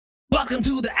Welcome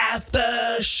to the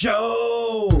after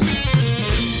show.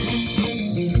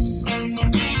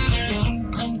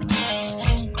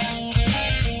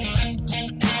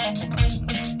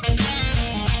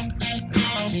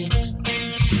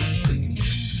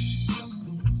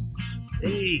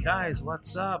 Hey guys,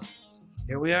 what's up?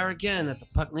 Here we are again at the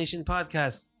Puck Nation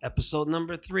podcast, episode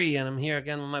number 3, and I'm here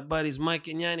again with my buddies Mike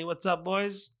and Yanni. What's up,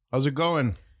 boys? How's it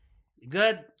going? You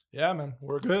good? Yeah, man,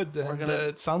 we're good.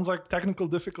 It sounds like technical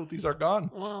difficulties are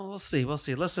gone. Well, we'll see.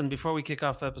 Listen, before we kick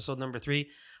off episode number 3,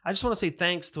 I just want to say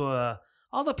thanks to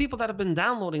all the people that have been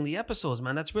downloading the episodes,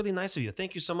 man. That's really nice of you.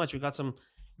 Thank you so much. We got some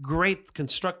great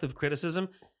constructive criticism.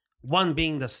 One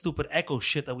being the stupid echo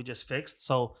shit that we just fixed.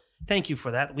 So thank you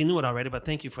for that. We knew it already, but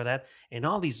thank you for that. And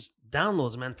all these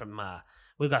downloads, man, from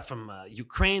we got from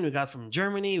Ukraine, we got from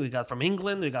Germany, we got from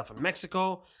England, we got from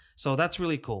Mexico. So that's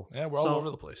really cool. Yeah, we're all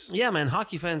over the place. Yeah, man,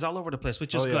 hockey fans all over the place,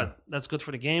 which is good. Yeah. That's good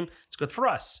for the game. It's good for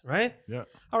us, right? Yeah.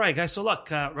 All right, guys. So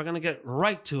look, we're gonna get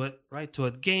right to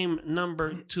it. Game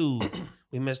number 2.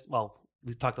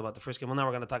 We talked about the first game. Well, now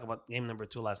we're gonna talk about game number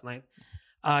 2 last night.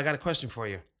 I got a question for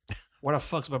you. Where the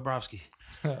fuck's Bobrovsky?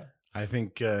 I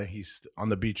think he's on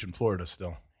the beach in Florida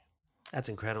still. That's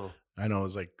incredible. I know.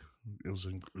 It was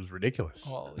ridiculous.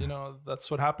 Well, that's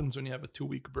what happens when you have a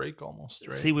 2-week break almost,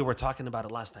 right? See, we were talking about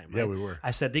it last time, right? Yeah, we were. I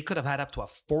said they could have had up to a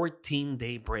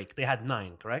 14-day break. They had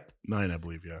 9, correct? 9, I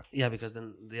believe, yeah. Yeah, because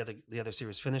then the other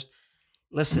series finished.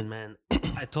 Listen, man,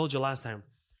 I told you last time,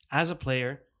 as a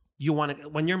player, you want to,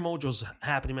 when your mojo's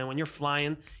happening, man, when you're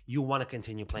flying, you want to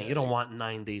continue playing. You don't want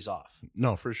 9 days off.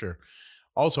 No, for sure.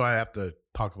 Also, I have to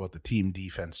talk about the team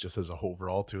defense just as a whole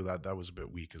overall too. That was a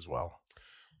bit weak as well.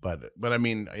 But I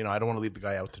mean, I don't want to leave the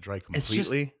guy out to dry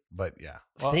completely. But yeah,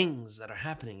 things that are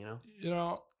happening,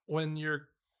 when your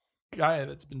guy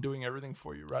that's been doing everything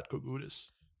for you, Radko Gudas,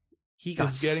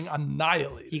 he's getting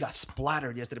annihilated. He got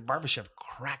splattered yesterday. Barbashev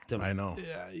cracked him. I know.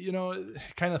 Yeah,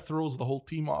 it kind of throws the whole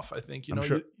team off. I think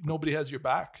sure. Nobody has your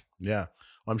back. Yeah,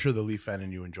 well, I'm sure the Leaf fan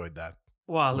and you enjoyed that.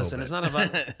 Well, listen, it's not about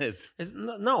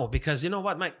no, because you know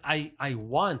what, Mike? I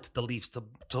want the Leafs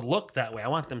to look that way. I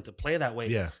want them to play that way.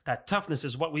 Yeah. That toughness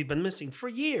is what we've been missing for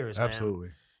years, Absolutely.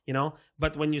 man.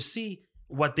 But when you see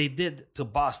what they did to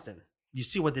Boston, you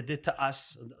see what they did to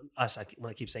us, when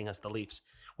I keep saying us, the Leafs,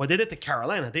 what they did to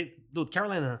Carolina.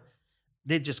 Carolina,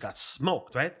 they just got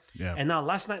smoked, right? Yeah. And now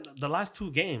last night, the last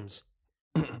 2 games,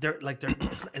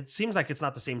 it seems like it's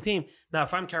not the same team. Now,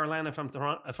 if I'm Carolina, if I'm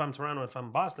Toronto, if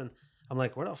I'm Boston, I'm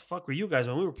like, where the fuck were you guys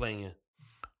when we were playing you?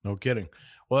 No kidding.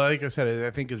 Well, like I said, I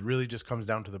think it really just comes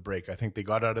down to the break. I think they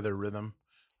got out of their rhythm.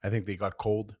 I think they got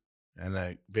cold,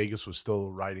 and Vegas was still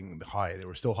riding the high. They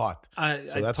were still hot.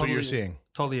 So that's what you're seeing.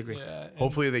 Totally agree. Yeah,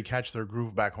 Hopefully they catch their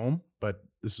groove back home, but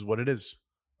this is what it is.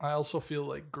 I also feel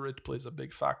like grit plays a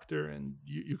big factor, and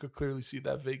you could clearly see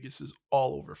that Vegas is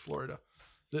all over Florida.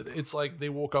 It's like they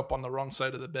woke up on the wrong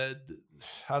side of the bed.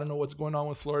 I don't know what's going on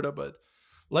with Florida, but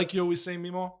like you always say,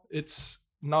 Mimo, it's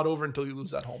not over until you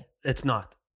lose at home. It's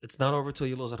not. It's not over till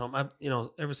you lose at home.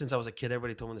 Ever since I was a kid,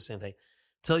 everybody told me the same thing.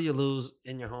 Till you lose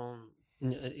in your home,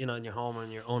 in your home or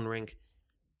in your own rink,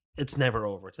 it's never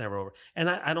over. It's never over. And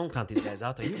I don't count these guys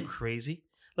out. Are you crazy?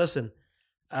 Listen,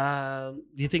 do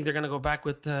you think they're gonna go back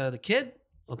with the kid,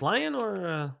 with Lyon,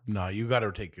 or? No, you got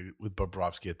to take it with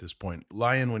Bobrovsky at this point.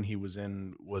 Lyon, when he was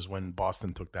when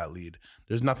Boston took that lead.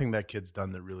 There's nothing that kid's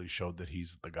done that really showed that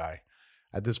he's the guy.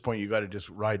 At this point, you got to just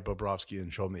ride Bobrovsky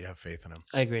and show him that you have faith in him.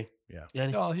 I agree.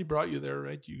 Yeah. Well, he brought you there,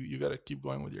 right? You got to keep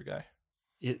going with your guy.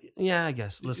 Yeah, I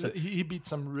guess. Listen, he beat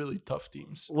some really tough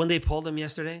teams. When they pulled him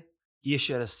yesterday, you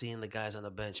should have seen the guys on the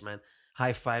bench, man,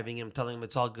 high-fiving him, telling him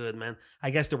it's all good, man. I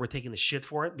guess they were taking the shit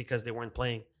for it because they weren't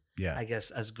playing, I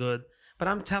guess, as good. But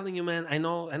I'm telling you, man, I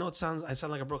know I sound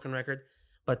like a broken record,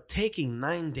 but taking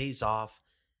 9 days off,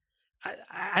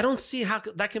 I don't see how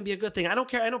that can be a good thing. I don't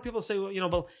care. I know people say, well,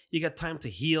 but you got time to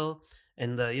heal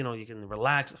and, you can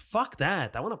relax. Fuck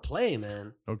that. I want to play,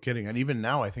 man. No kidding. And even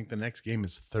now, I think the next game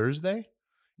is Thursday.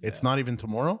 Yeah. It's not even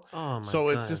tomorrow. Oh, my So God.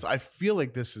 it's just, I feel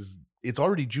like it's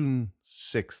already June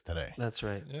 6th today. That's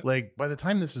right. Yeah. Like, by the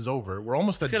time this is over, we're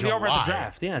almost at July. It's going to be over at the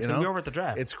draft. Yeah, it's going to be over at the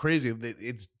draft. It's crazy.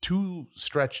 It's too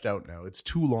stretched out now. It's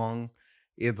too long.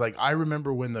 It's like, I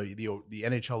remember when the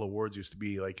NHL awards used to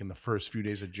be like in the first few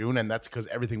days of June, and that's because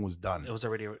everything was done. It was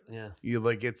already, yeah.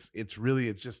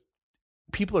 It's just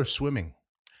people are swimming.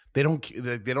 They don't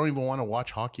even want to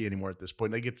watch hockey anymore at this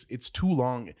point. Like it's too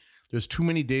long. There's too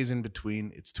many days in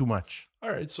between. It's too much. All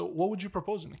right. So what would you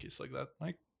propose in a case like that,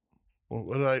 Mike?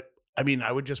 Well,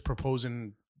 I would just propose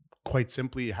in quite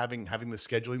simply having the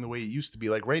scheduling the way it used to be.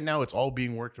 Like right now, it's all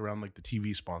being worked around like the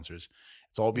TV sponsors.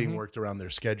 It's all being worked around their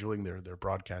scheduling, their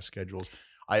broadcast schedules.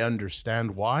 I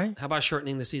understand why. How about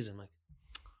shortening the season, Mike?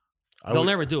 I They'll would-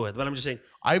 never do it, but I'm just saying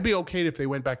I'd be okay if they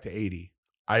went back to 80.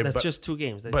 that's just 2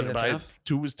 games. They think that's enough?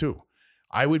 2 was 2.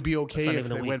 I would be okay not if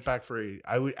even a they week. went back for 80.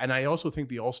 I would, and I also think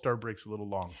the All-Star break's a little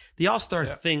long. The All-Star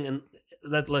thing, and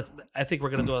I think we're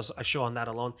going to do a show on that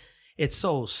alone. It's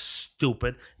so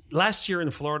stupid. Last year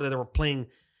in Florida, they were playing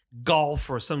golf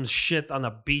or some shit on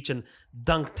a beach and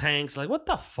dunk tanks. Like, what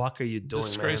the fuck are you doing,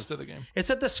 Disgrace man? to the game. It's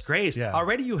a disgrace. Yeah.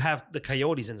 Already you have the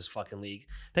Coyotes in this fucking league.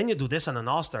 Then you do this on an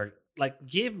All-Star. Like,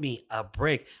 give me a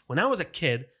break. When I was a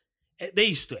kid, they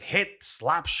used to hit,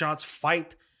 slap shots,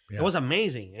 fight. Yeah. It was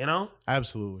amazing, you know?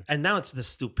 Absolutely. And now it's the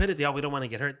stupidity. Oh, we don't want to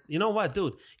get hurt. You know what,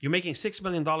 dude? You're making $6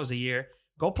 million a year.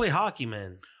 Go play hockey,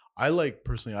 man. I like,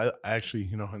 personally, I actually,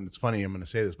 and it's funny I'm going to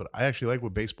say this, but I actually like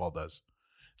what baseball does.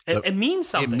 It means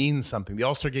something. It means something. The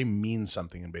All-Star game means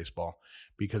something in baseball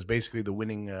because basically the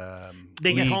winning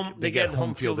they get league, home. They get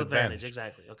home field advantage.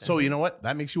 Exactly. Okay. So you know what?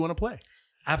 That makes you want to play.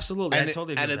 Absolutely, And, I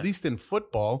totally agree. and with at that. least in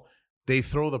football, they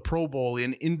throw the Pro Bowl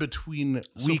in between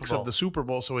weeks Bowl. of the Super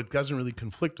Bowl, so it doesn't really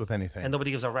conflict with anything. and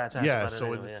nobody gives a rat's ass yeah, about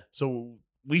so it. Anyway, so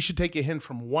we should take a hint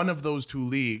from one of those 2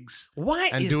 leagues Why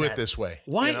and is do that? it this way.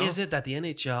 Why you know? is it that the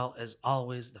NHL is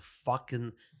always the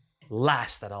fucking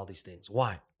last at all these things?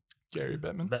 Why, Gary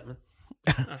Bettman. Bettman?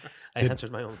 I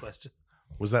answered my own question.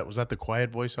 Was that the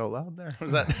quiet voice out loud there?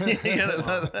 Was that? Yeah, was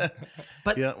that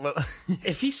But yeah. Well,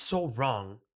 if he's so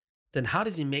wrong, then how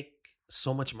does he make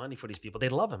so much money for these people? They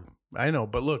love him. I know,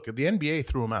 but look, the NBA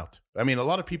threw him out. I mean, a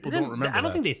lot of people They don't didn't- remember. I don't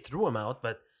that. think they threw him out,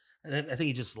 but I think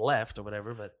he just left or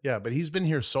whatever. But Yeah, but he's been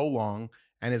here so long,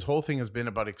 and his whole thing has been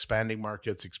about expanding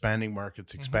markets, expanding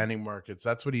markets, expanding markets.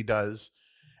 That's what he does.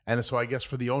 And so I guess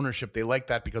for the ownership, they like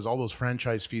that because all those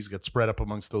franchise fees get spread up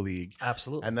amongst the league,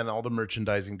 absolutely, and then all the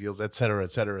merchandising deals, et cetera,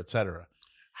 et cetera, et cetera.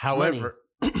 However,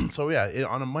 so yeah,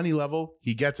 on a money level,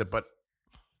 he gets it, but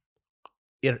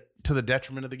it to the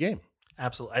detriment of the game.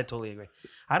 absolutely, I totally agree.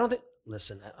 I don't think.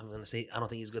 Listen, I'm going to say I don't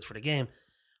think he's good for the game.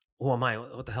 Who am I?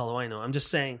 What the hell do I know? I'm just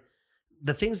saying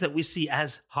the things that we see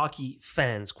as hockey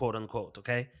fans, quote unquote.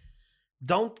 Okay,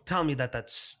 don't tell me that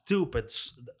stupid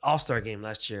All-Star game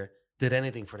last year did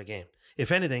anything for the game.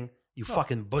 If anything, you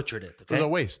fucking butchered it. It was Okay. a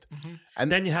waste.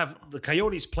 And then you have the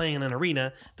Coyotes playing in an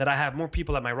arena that I have more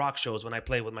people at my rock shows when I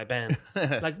play with my band.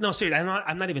 Like, no, seriously,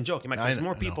 I'm not even joking. Mike, I there's know,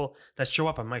 more I know. people that show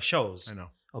up at my shows. I know.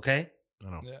 Okay, I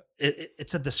know. Yeah.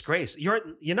 it's a disgrace. You're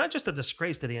not just a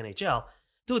disgrace to the NHL,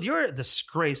 dude. You're a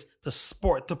disgrace to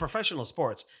sport, to professional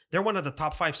sports. They're one of the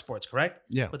top 5 sports, correct?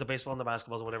 Yeah. With the baseball and the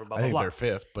basketballs and whatever. Blah I blah think blah.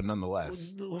 they're 5th, but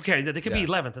nonetheless. Who cares? They could be Yeah.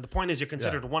 11th. And the point is, you're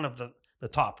considered one of the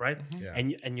top, right? Yeah.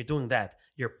 And you're doing that.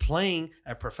 You're playing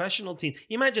a professional team.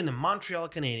 Imagine the Montreal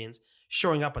Canadiens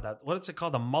showing up at that. What is it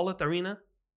called? The Mullet Arena?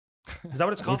 Is that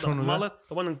what it's called? Which The one was that? Mullet?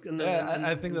 The one in Yeah,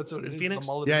 I think that's what it is. Phoenix?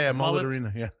 The mullet. Yeah, Mullet. Mullet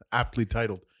Arena. Yeah, aptly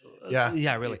titled. Yeah.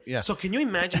 Yeah, really. Yeah. So can you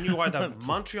imagine you are the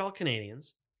Montreal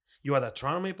Canadiens, you are the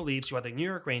Toronto Maple Leafs, you are the New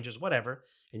York Rangers, whatever,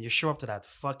 and you show up to that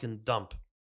fucking dump.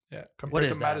 Yeah, What compared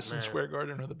is to that, Madison man? Square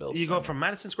Garden or the Bell You go Center. from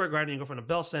Madison Square Garden, you go from the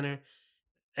Bell Center,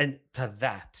 and to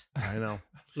that. I know.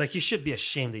 Like, you should be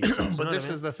ashamed of yourself. But this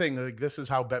is the thing. Like, this is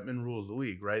how Bettman rules the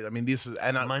league, right? I mean, this is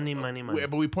money.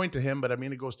 But we point to him, but I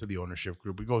mean, it goes to the ownership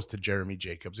group. It goes to Jeremy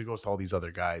Jacobs. It goes to all these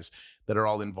other guys that are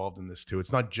all involved in this too.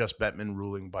 It's not just Bettman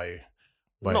ruling by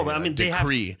No, but I mean, they have-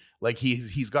 decree. Like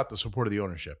he's got the support of the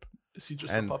ownership. Is he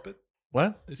just And- a puppet?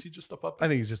 What? Is he just a puppet? I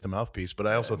think he's just a mouthpiece, but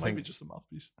I also it might think be just a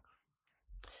mouthpiece.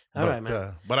 All right,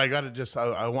 man. But I got to just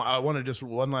I want to just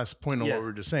one last point on Yeah. what we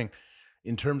were just saying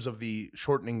in terms of the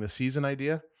shortening the season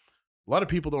idea. A lot of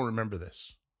people don't remember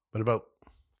this, but about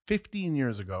 15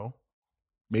 years ago,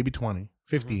 maybe 20,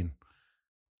 15,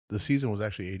 the season was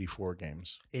actually 84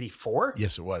 games. 84?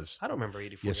 Yes, it was. I don't remember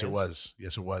 84 Yes, it games. was.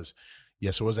 Yes, it was.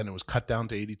 Yes, it was, and it was cut down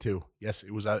to 82. Yes,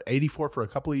 it was 84 for a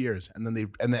couple of years, and then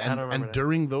I don't remember and that.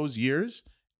 during those years,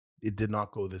 it did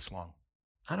not go this long.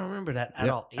 I don't remember that at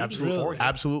Yeah, all. 84 absolutely, games?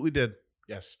 absolutely did.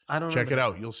 Yes, I don't check remember it that.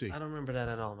 out. You'll see. I don't remember that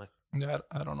at all, Mike. Yeah,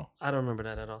 I don't know. I don't remember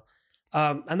that at all.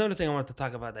 Another thing I wanted to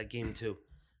talk about that game too,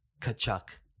 Kachuk.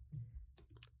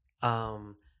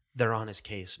 They're on his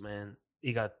case, man.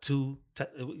 He got two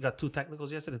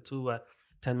technicals yesterday,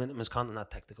 10-minute misconduct,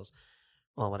 not technicals.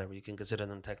 Well, whatever, you can consider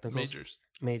them technicals.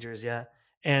 Majors, yeah.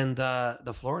 And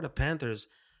the Florida Panthers,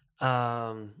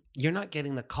 you're not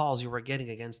getting the calls you were getting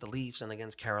against the Leafs and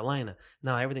against Carolina.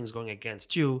 Now everything's going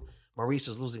against you. Maurice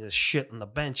is losing his shit on the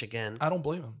bench again. I don't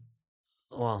blame him.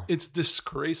 Well, It's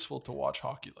disgraceful to watch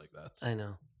hockey like that. I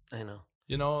know.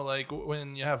 You know, like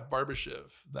when you have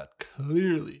Barbashev that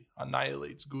clearly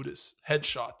annihilates Gudis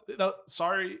headshot.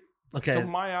 Sorry, Okay. to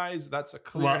my eyes, that's a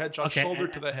clear Well, headshot, okay, shoulder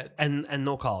to the head. And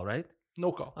no call, right?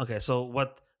 No call. Okay, so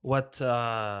what what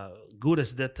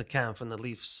Gudis did to Cam from the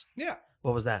Leafs. Yeah.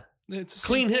 What was that? It's a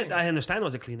Clean hit. thing. I understand it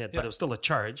was a clean hit, but Yeah. it was still a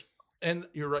charge. And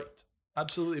you're right.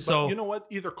 Absolutely. So- But you know what?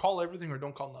 Either call everything or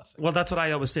don't call nothing. Well, that's what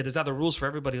I always say. There's either rules for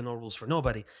everybody or no rules for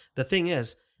nobody. The thing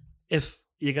is, if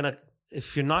you're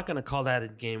not gonna call that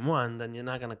in game one, then you're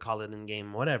not gonna call it in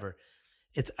game whatever.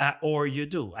 It's or you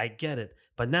do. I get it.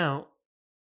 But now,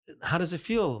 how does it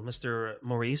feel, Mr.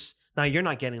 Maurice? Now you're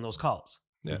not getting those calls,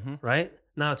 Yeah. right?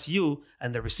 Now it's you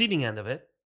and the receiving end of it,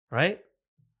 right?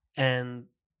 And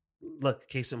look,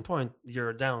 case in point,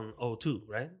 you're down 0-2,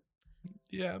 right?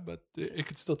 Yeah, but it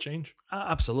could still change.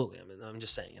 Absolutely. I mean, I'm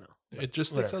just saying, It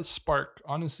just takes whatever. a spark.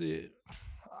 Honestly,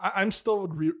 I'm still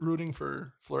rooting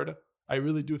for Florida. I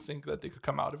really do think that they could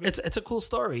come out of it. It's a cool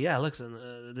story. Yeah,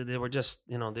 listen, they were just,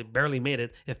 they barely made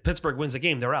it. If Pittsburgh wins the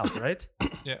game, they're out, right?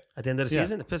 Yeah. At the end of the Yeah.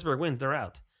 season, if Pittsburgh wins, they're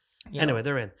out. Yeah. Anyway,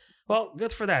 they're in. Well,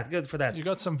 good for that. Good for that. You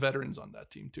got some veterans on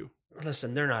that team too.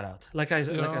 Listen, they're not out. Like I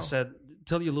Yeah. said,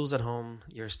 till you lose at home,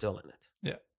 you're still in it.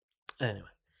 Yeah. Anyway,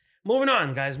 moving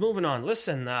on, guys. Moving on.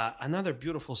 Listen, another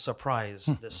beautiful surprise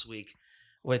this week,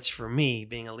 which for me,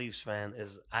 being a Leafs fan,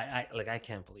 is I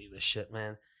can't believe this shit,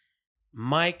 man.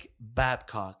 Mike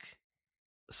Babcock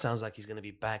sounds like he's going to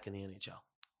be back in the NHL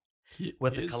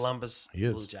with the Columbus He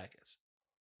is. Blue Jackets.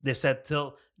 They said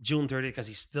till June 30th because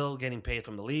he's still getting paid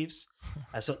from the Leafs.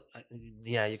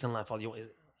 Yeah, you can laugh all you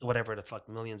whatever the fuck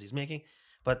millions he's making,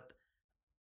 but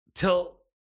till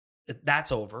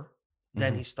that's over,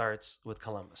 then he starts with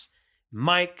Columbus.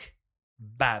 Mike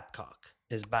Babcock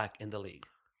is back in the league.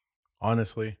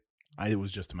 Honestly, it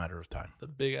was just a matter of time. The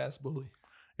big ass bully.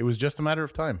 It was just a matter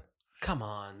of time. Come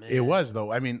on, man. It was,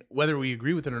 though. I mean, whether we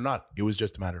agree with it or not, it was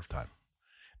just a matter of time.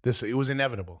 It was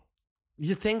inevitable.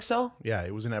 You think so, Yeah,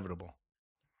 it was inevitable.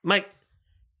 Mike?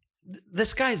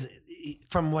 This guy's,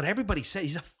 from what everybody says,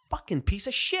 he's a fucking piece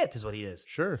of shit. Is what he is.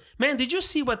 Sure. Man, did you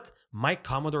see what Mike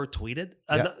Commodore tweeted?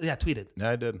 Tweeted. Yeah,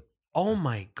 I did. Oh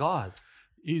my god.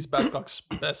 He's Babcock's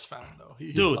best fan though.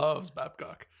 He Dude. loves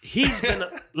Babcock. He's been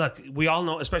look. We all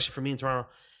know, especially for me in Toronto.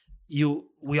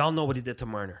 We all know what he did to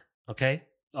Marner. Okay,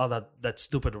 all that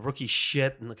stupid rookie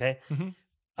shit. Okay,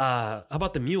 how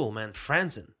about the mule man,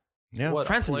 Franzen? Yeah. What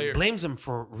a Franzen player. blames him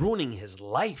for ruining his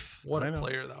life. What I a know.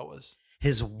 player that was.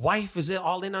 His wife is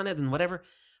all in on it and whatever.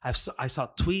 I saw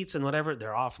tweets and whatever.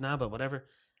 They're off now, but whatever.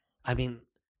 I mean,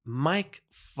 Mike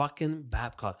fucking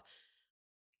Babcock.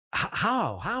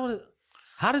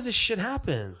 How does this shit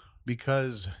happen?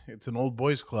 Because it's an old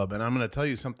boys club. And I'm going to tell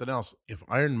you something else. If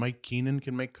Iron Mike Keenan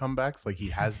can make comebacks like he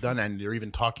has done, and they're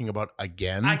even talking about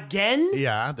again. Again?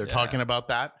 Yeah, they're Yeah. talking about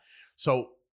that. So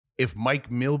if Mike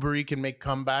Milbury can make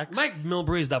comebacks. Mike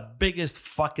Milbury is the biggest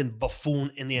fucking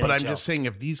buffoon in the NHL. But I'm just saying,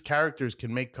 if these characters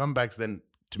can make comebacks, then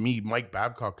to me, Mike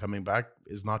Babcock coming back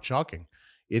is not shocking.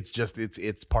 It's just,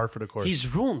 it's par for the course.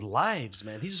 He's ruined lives,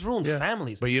 man. He's ruined Yeah.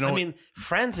 families. But you know I what- mean,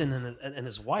 Franzen and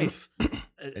his wife.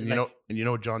 and you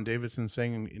know what John Davidson's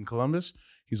saying in Columbus?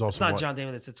 He's also it's not one- John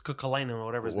David. It's Kukalainen or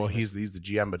whatever his Well, name he's the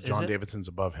GM, but Is John it? Davidson's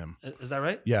above him. is that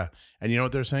right? Yeah. And you know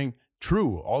what they're saying?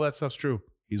 True. All that stuff's true.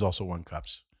 He's also won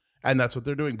cups. And that's what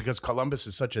they're doing because Columbus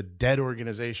is such a dead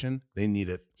organization. They need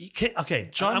it. You can't, okay,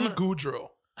 Johnny I'm gonna- Goudreau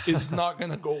is not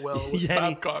gonna go well with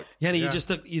Yanni, Babcock. Yanni, Yeah.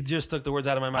 you just took the words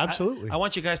out of my mouth. Absolutely. I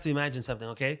want you guys to imagine something,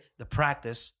 okay? The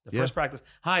first practice.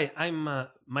 Hi, I'm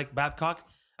Mike Babcock.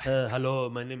 Hello,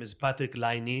 my name is Patrick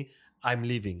Laine. I'm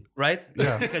leaving, right?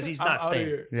 Yeah. Because he's I'm not outta staying.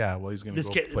 here. Yeah. Well, he's going to This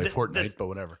go kid- play th- Fortnite, this- but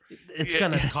whatever. It's Yeah.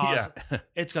 gonna cause Yeah.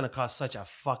 it's gonna cause such a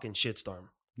fucking shitstorm.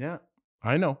 Yeah,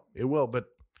 I know it will, but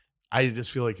I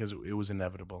just feel like it was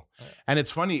inevitable. And it's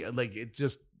funny, like it's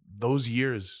just those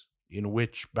years in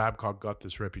which Babcock got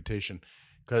this reputation.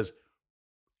 Because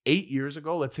 8 years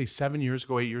ago, let's say 7 years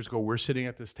ago, 8 years ago, we're sitting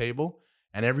at this table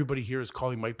and everybody here is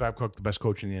calling Mike Babcock the best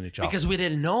coach in the NHL. Because we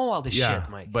didn't know all this yeah, shit,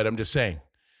 Mike. but I'm just saying.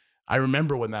 I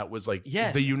remember when that was like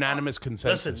Yes. the unanimous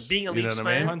consensus. Listen, being a You know Leafs what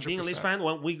I fan, mean? being a Leafs 100%. fan,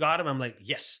 when we got him, I'm like,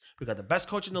 yes, we got the best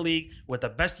coach in the league with the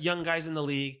best young guys in the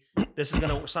league. This is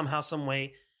gonna somehow, some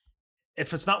way.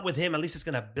 If it's not with him, at least it's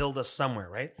gonna build us somewhere,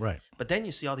 right? Right. But then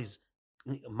you see all these.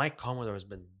 Mike Commodore has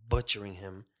been butchering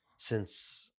him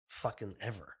since fucking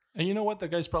ever. And you know what? The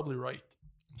guy's probably right.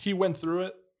 He went through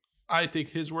it. I take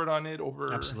his word on it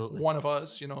over Absolutely. one of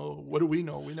us. You know, what do we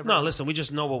know? We never. No, listen, we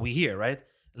just know what we hear, right?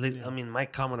 I mean,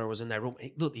 Mike Commodore was in that room.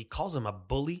 Look, he calls him a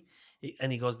bully,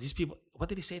 and he goes, "These people." What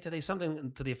did he say today?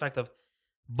 Something to the effect of,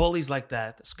 "Bullies like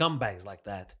that, scumbags like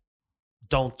that,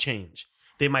 don't change.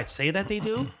 They might say that they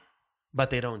do, but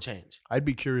they don't change." I'd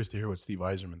be curious to hear what Steve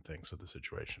Yzerman thinks of the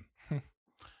situation.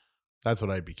 That's what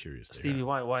I'd be curious to Stevie, hear.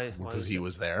 why? Because he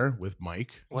was there with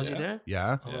Mike. Was he Yeah. there?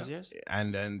 Yeah. All those years?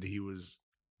 And he was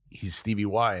he's Stevie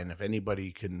Y, and if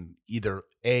anybody can either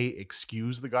A,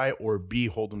 excuse the guy, or B,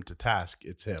 hold him to task,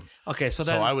 it's him. Okay, so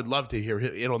then I would love to hear.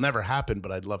 It'll never happen,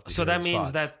 but I'd love to. So hear that his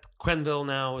means thoughts. that Quenneville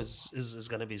now is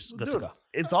going to be good to Dude, go.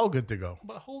 It's all good to go.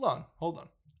 But hold on.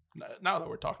 Now that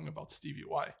we're talking about Stevie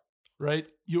Y, right?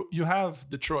 You have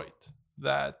Detroit,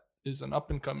 that is an up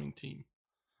and coming team.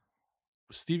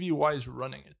 Stevie Y is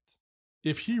running it.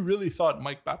 If he really thought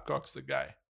Mike Babcock's the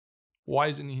guy, why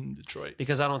isn't he in Detroit?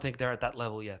 Because I don't think they're at that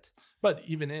level yet. But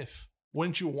even if,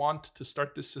 wouldn't you want to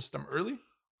start this system early?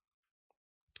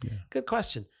 Good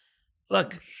question.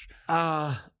 Look,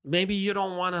 maybe you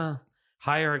don't want to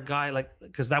hire a guy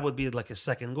because that would be like a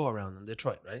second go around in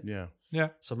Detroit, right? Yeah. Yeah.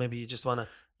 So maybe you just want to.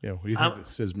 Yeah. What do you think?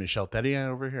 This is Michel Therrien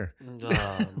over here.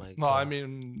 Oh my No, God. I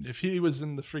mean, if he was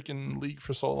in the freaking league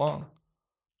for so long.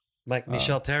 Like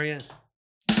Michel Therrien.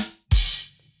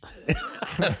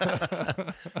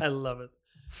 I love it.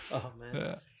 Oh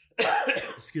man. Yeah.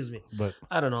 Excuse me. But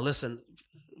I don't know. Listen,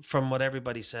 from what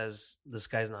everybody says, this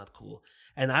guy's not cool,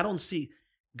 and I don't see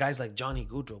guys like Johnny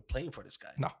Gaudreau playing for this guy.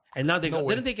 No. And now No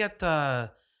way. didn't they get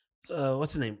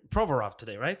what's his name, Provorov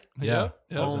today, right? yeah.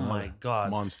 Oh my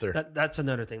God, monster. That's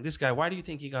another thing. This guy, why do you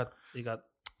think he got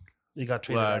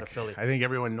traded out of Philly? I think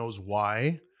everyone knows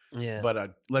why. Yeah,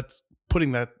 But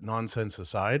putting that nonsense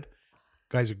aside,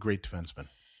 guy's a great defenseman.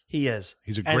 he is.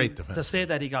 He's a And great defenseman. to say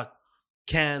that he got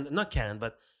not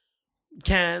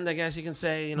canned, I guess you can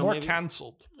say, More maybe,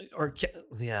 canceled.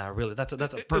 yeah, really, that's a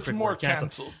perfect It's more word, canceled.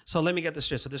 canceled. So let me get this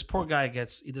straight. So this poor guy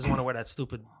he doesn't want to wear that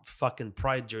stupid fucking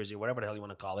pride jersey, whatever the hell you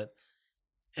want to call it,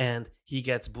 and he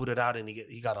gets booted out, and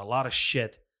he got a lot of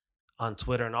shit on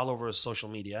Twitter and all over his social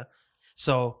media.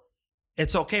 So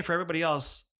it's okay for everybody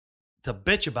else to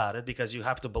bitch about it because you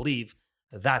have to believe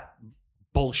that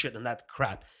bullshit and that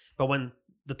crap. But when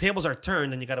the tables are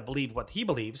turned, and you got to believe what he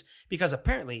believes, because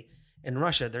apparently in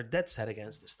Russia they're dead set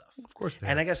against this stuff. Of course they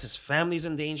And are. I guess his family's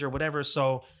in danger, whatever.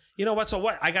 So you know what? So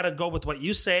what? I got to go with what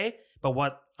you say, but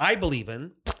what I believe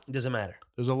in doesn't matter.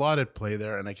 There's a lot at play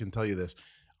there, and I can tell you this.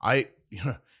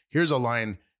 Here's a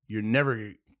line you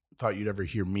never thought you'd ever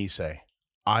hear me say.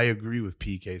 I agree with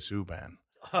PK Subban.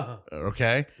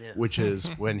 Okay? Yeah. Which is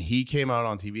when he came out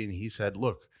on TV and he said,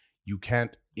 look, you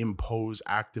can't impose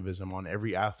activism on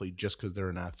every athlete just because they're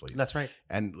an athlete. That's right.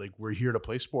 And like, we're here to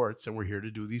play sports and we're here to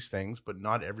do these things, but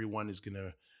not everyone is going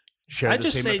to share I the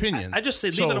just same say, opinions. I just say,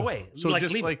 leave it away. So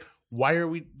why are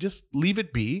we just leave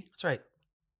it be? That's right.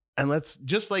 And let's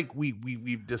just like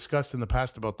we've discussed in the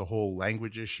past about the whole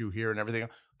language issue here and everything.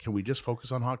 Can we just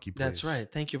focus on hockey, please? That's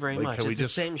right. Thank you very Like, much. can we It's the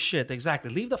just- same shit. Exactly.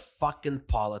 Leave the fucking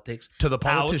politics To the out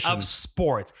politicians. of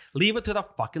sports. Leave it to the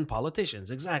fucking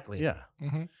politicians. Exactly. Yeah.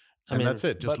 Mhm. And mean, that's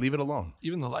it. Just but- leave it alone.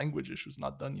 Even the language issue is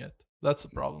not done yet. That's the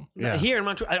problem. Yeah. Here in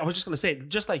Montreal, I was just going to say,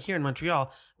 just like here in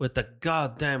Montreal with the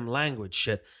goddamn language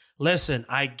shit. Listen,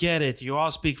 I get it. You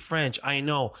all speak French. I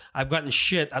know. I've gotten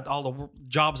shit at all the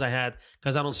jobs I had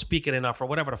because I don't speak it enough or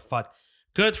whatever the fuck.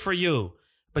 Good for you.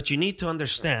 But you need to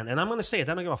understand, and I'm going to say it.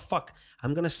 I don't give a fuck.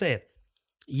 I'm going to say it.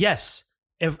 Yes,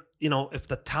 if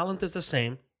the talent is the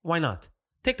same, why not?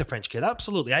 Take the French kid.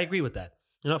 Absolutely. I agree with that.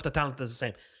 If the talent is the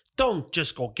same. Don't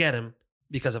just go get him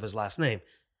because of his last name.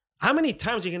 How many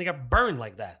times are you going to get burned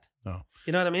like that? No.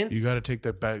 You know what I mean? You got to take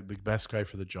the best guy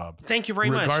for the job. Thank you very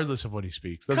much. Regardless of what he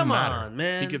speaks. Doesn't Come matter. on,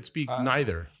 man. He could speak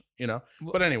neither,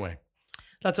 But anyway.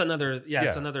 That's another, Yeah.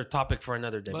 it's another topic for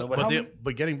another day. But But whatever.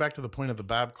 But getting back to the point of the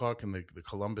Babcock and the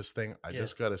Columbus thing, I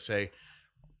just got to say,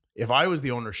 if I was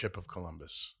the ownership of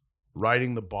Columbus,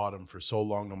 riding the bottom for so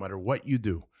long, no matter what you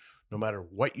do, no matter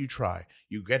what you try,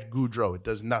 you get Gaudreau, it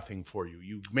does nothing for you.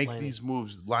 You make Liney. these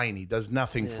moves, Liney does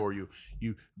nothing Yeah. for you.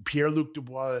 Pierre-Luc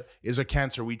Dubois is a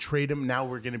cancer. We trade him, now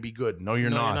we're going to be good. No, you're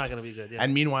No, not. you're not going to be good. Yeah.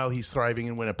 And meanwhile, he's thriving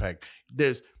in Winnipeg.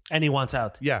 And he wants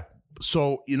out. Yeah.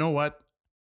 So, you know what?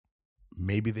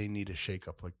 Maybe they need a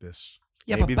shakeup like this.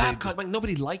 Yeah, Maybe but they- Babcock, like,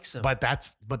 nobody likes him. But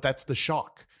that's the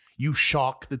shock. You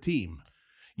shock the team.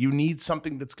 You need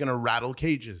something that's going to rattle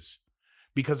cages.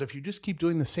 Because if you just keep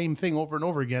doing the same thing over and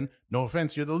over again, no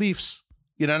offense, you're the Leafs.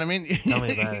 You know what I mean? Tell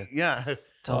me about it. Yeah.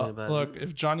 Tell me about Look, it.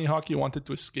 if Johnny Hockey wanted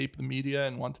to escape the media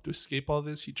and wanted to escape all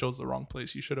this, he chose the wrong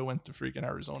place. He should have went to freaking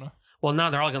Arizona. Well, now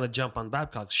they're all going to jump on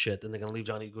Babcock's shit and they're going to leave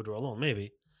Johnny Gaudreau alone.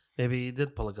 Maybe he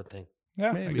did pull a good thing. Yeah,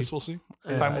 I Maybe. guess we'll see.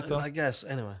 Time will tell. I guess.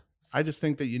 Anyway. I just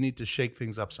think that you need to shake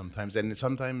things up sometimes. And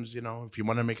sometimes, if you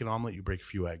want to make an omelet, you break a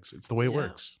few eggs. It's the way it Yeah.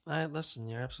 works. Listen,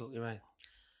 you're absolutely right.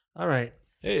 All right.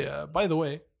 Hey, by the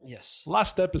way, Yes.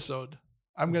 last episode,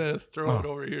 I'm going to throw it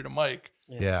over here to Mike.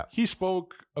 Yeah. He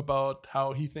spoke about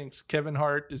how he thinks Kevin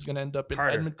Hart is going to end up in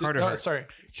Edmonton. Carter Hart. Sorry,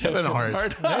 Kevin Hart.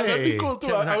 That'd be Hey. cool too.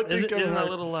 Kevin I would Hart. think Isn't Kevin that Hart.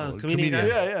 little Well, comedian guy?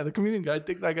 comedian. Yeah, the comedian guy. I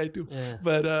take that guy too. Yeah.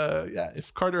 But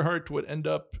if Carter Hart would end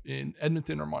up in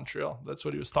Edmonton or Montreal, that's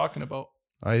what he was talking about.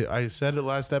 I said it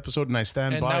last episode, and I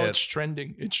stand And by now it. it's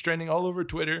trending. It's trending all over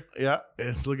Twitter. Yeah,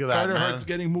 look at that. Carter man. Hart's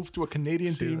getting moved to a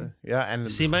Canadian See team. that? Yeah,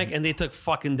 and See, Mike, and they took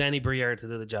fucking Danny Briere to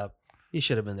do the job. He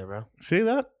should have been there, bro. see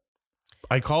that?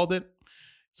 I called it.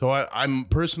 So I'm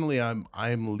personally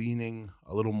leaning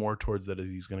a little more towards that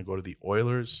he's going to go to the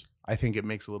Oilers. I think it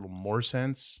makes a little more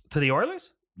sense To the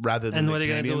Oilers? rather than And the what are you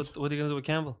gonna do Canadians. with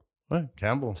Campbell? What?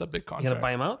 Campbell. It's a big You gonna contract.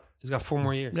 buy him out? He's got 4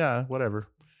 more years. Yeah, whatever.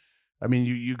 I mean,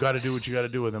 you got to do what you got to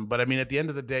do with him. But I mean, at the end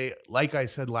of the day, like I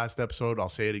said last episode, I'll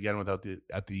say it again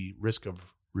at the risk of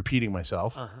repeating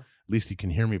myself. Uh-huh. At least you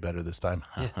can hear me better this time.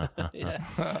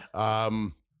 Yeah.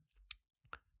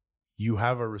 You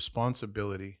have a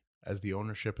responsibility as the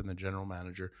ownership and the general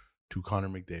manager to Connor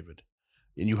McDavid.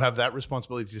 And you have that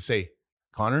responsibility to say,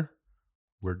 Connor,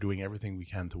 we're doing everything we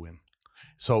can to win.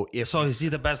 So So is he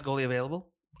the best goalie available?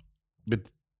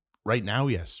 but right now,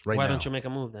 yes. Right Why now. don't you make a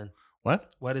move then?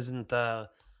 What? Why doesn't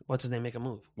what's his name make a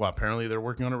move? Well, apparently they're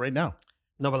working on it right now.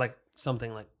 No, but like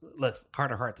something like look,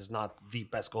 Carter Hart is not the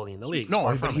best goalie in the league. No,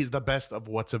 Far but from he's it. the best of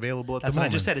what's available at That's the what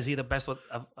moment. I just said. Is he the best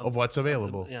Of what's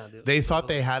available. Yeah, They thought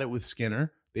they had it with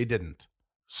Skinner. They didn't.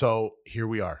 So here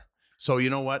we are. So you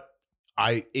know what?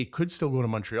 It could still go to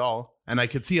Montreal, and I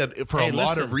could see it for Hey, a lot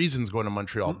listen. of reasons going to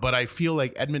Montreal. But I feel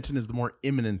like Edmonton is the more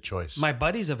imminent choice. My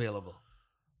buddy's available.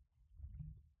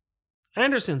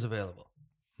 Anderson's available.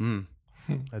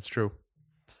 That's true.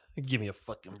 Give me a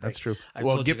fucking break. That's true. I've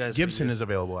Well, told you guys for Gibson years. is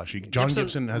available actually. John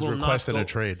Gibson has will not requested go- a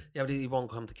trade. Yeah, but he won't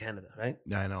come to Canada, right?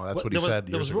 Yeah, I know. That's Well, what he said.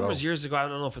 There was years rumors ago. years ago. I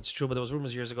don't know if it's true, but there was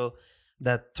rumors years ago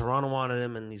that Toronto wanted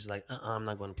him, and he's like, I'm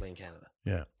not going to play in Canada.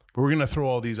 Yeah, but we're gonna throw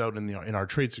all these out in our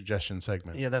trade suggestion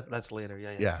segment. Yeah, that's later.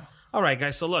 Yeah. Yeah. All right,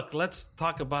 guys. So look, let's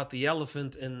talk about the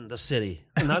elephant in the city,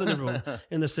 not in the room,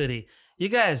 in the city. You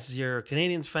guys, you're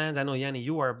Canadians fans. I know, Yanni,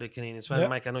 you are a big Canadians fan. Yeah.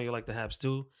 Mike, I know you like the Habs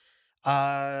too.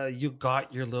 You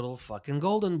got your little fucking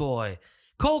golden boy,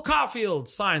 Cole Caufield,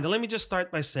 signed. And let me just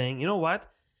start by saying, you know what?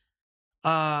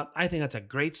 I think that's a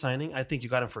great signing. I think you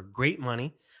got him for great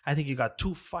money. I think you got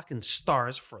 2 fucking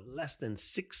stars for less than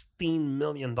 $16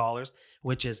 million,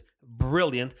 which is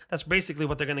brilliant. That's basically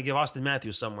what they're going to give Austin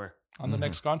Matthews somewhere. on the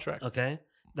next contract. Okay,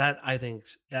 that I think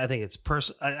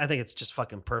it's just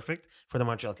fucking perfect for the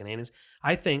Montreal Canadiens.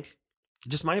 I think,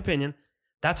 just my opinion,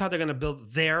 that's how they're going to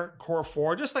build their core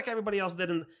 4, just like everybody else did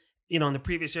in the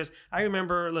previous years. I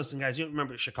remember, listen, guys, you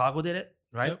remember Chicago did it,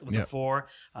 right? Yep. With the 4.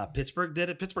 Pittsburgh did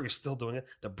it. Pittsburgh is still doing it.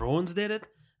 The Bruins did it.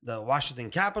 The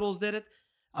Washington Capitals did it.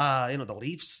 The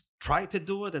Leafs tried to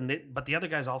do it, but the other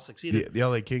guys all succeeded. The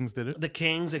LA Kings did it. The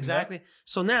Kings, exactly.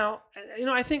 So now,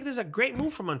 I think this is a great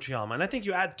move for Montreal, man. I think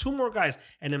you add 2 more guys.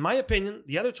 And in my opinion,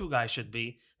 the other 2 guys should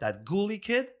be that Gooley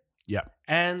kid Yeah.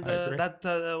 and I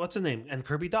agree. what's his name? And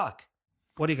Kirby Doc.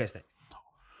 What do you guys think?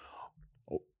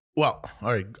 Well,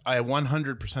 all right. I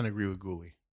 100% agree with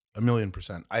Gooley.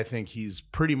 1,000,000%. I think he's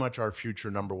pretty much our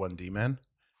future number 1 D-man.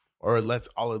 Or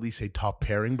I'll at least say top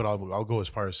pairing, but I'll go as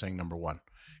far as saying number 1.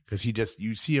 Because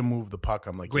you see him move the puck.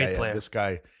 I'm like, Great yeah, player. this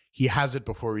guy, he has it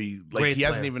before Great he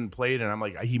hasn't player. even played. And I'm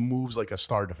like, he moves like a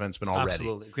star defenseman already.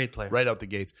 Absolutely. Great player. Right out the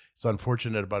gates. It's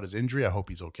unfortunate about his injury. I hope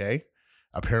he's okay.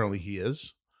 Apparently he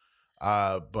is.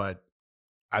 But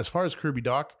as far as Kirby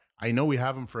Doc, I know we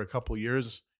have him for a couple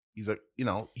years. He's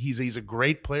a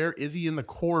great player. Is he in the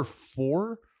core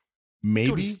 4? Maybe.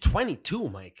 Dude, he's 22,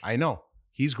 Mike. I know.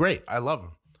 He's great. I love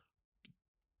him.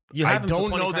 You I have him till don't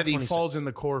know 25, that he 26. falls in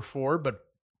the core 4, but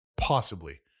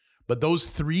possibly. But those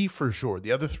 3 for sure.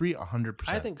 The other 3, 100%.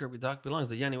 I think Kirby Doc belongs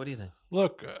to Yanni. What do you think?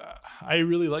 Look, I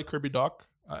really like Kirby Doc.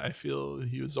 I feel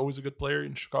he was always a good player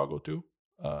in Chicago too.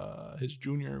 His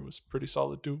junior was pretty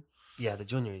solid too. Yeah, the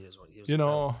junior is what he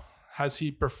was. Has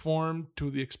he performed to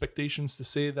the expectations to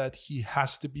say that he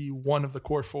has to be one of the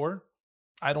core 4?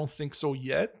 I don't think so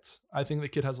yet. I think the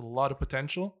kid has a lot of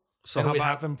potential. So And how we about?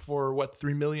 have him for what,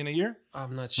 $3 million a year?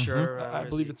 I'm not sure. I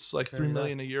believe it's like $3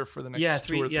 million a year for the next Yeah,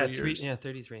 2 or 3 years.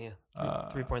 33. Yeah,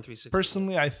 3.36.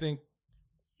 Personally, I think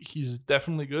he's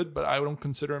definitely good, but I don't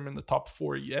consider him in the top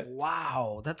 4 yet.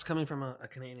 Wow, that's coming from a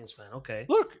Canadians fan. Okay.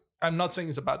 Look, I'm not saying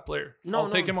he's a bad player. No, I'll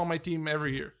take no. him on my team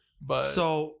every year. But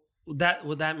So would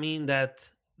that mean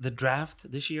that the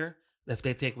draft this year, if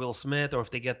they take Will Smith or if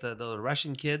they get the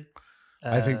Russian kid,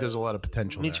 I think there's a lot of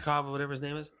potential there. Michkov or whatever his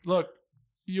name is. look,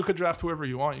 you could draft whoever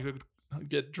you want. You could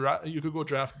you could go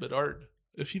draft Bedard.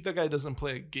 If the guy doesn't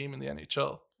play a game in the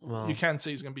NHL, Well, you can't say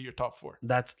he's going to be your top 4.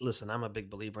 listen. I'm a big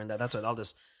believer in that. That's what all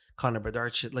this Connor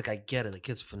Bedard shit. Look, I get it. The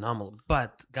kid's phenomenal.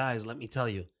 But guys, let me tell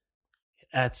you,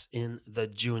 that's in the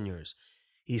juniors.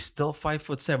 He's still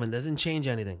 5'7". Doesn't change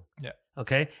anything. Yeah.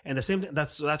 Okay. And the same thing.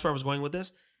 That's where I was going with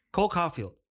this. Cole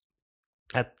Caufield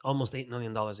at almost $8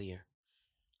 million a year.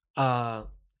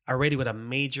 Already with a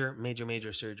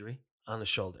major surgery on the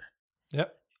shoulder.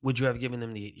 Yep. Would you have given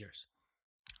him the 8 years?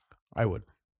 I would.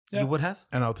 Yeah. You would have?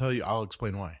 And I'll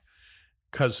explain why.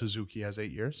 Because Suzuki has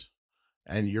 8 years,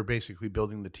 and you're basically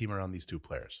building the team around these two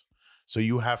players. So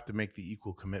you have to make the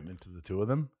equal commitment to the two of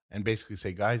them and basically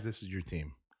say, guys, this is your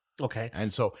team. Okay.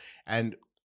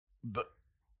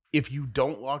 If you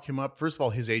don't lock him up, first of all,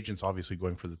 his agent's obviously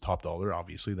going for the top dollar.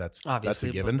 Obviously, that's a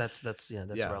given. That's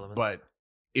relevant. But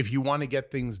if you want to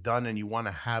get things done and you want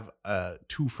to have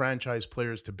two franchise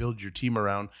players to build your team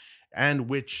around, and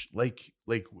which like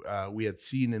we had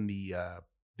seen in the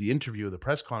interview, the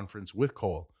press conference with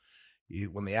Cole,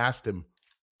 when they asked him,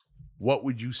 what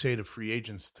would you say to free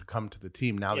agents to come to the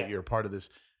team now that you're a part of this?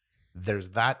 There's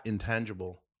that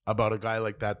intangible about a guy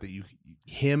like that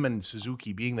him and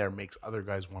Suzuki being there makes other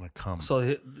guys want to come.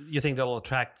 So you think they'll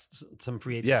attract some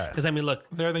free agents? Yeah. Because, I mean, look.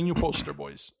 They're the new poster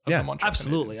boys. Of Yeah, the Montreal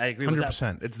Absolutely. Canadiens. I agree with that.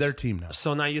 100%. It's their team now.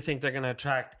 So now you think they're going to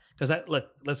attract, because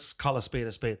let's call a spade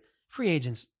a spade. Free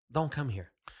agents don't come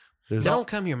here. They don't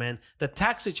come here, man. The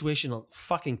tax situation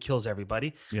fucking kills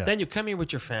everybody. Yeah. Then you come here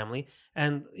with your family.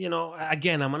 And,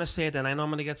 again, I'm going to say it, and I know I'm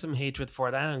going to get some hatred for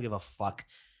it. I don't give a fuck.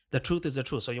 The truth is the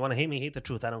truth. So you want to hate me, hate the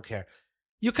truth. I don't care.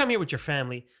 You come here with your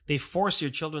family. They force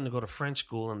your children to go to French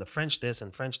school and the French this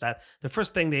and French that. The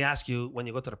first thing they ask you when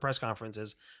you go to the press conference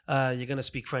is, you're going to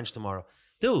speak French tomorrow.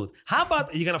 Dude, how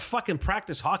about you're going to fucking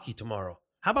practice hockey tomorrow?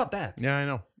 How about that? Yeah, I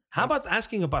know. How about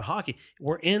asking about hockey?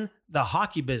 We're in the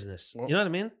hockey business. Well, you know what I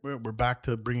mean? We're back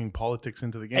to bringing politics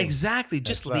into the game. Exactly.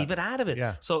 Just leave it out of it.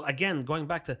 Yeah. So again, going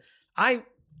back to, I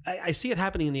see it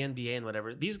happening in the NBA and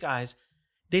whatever. These guys,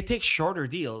 they take shorter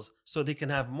deals so they can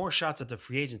have more shots at the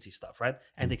free agency stuff, right?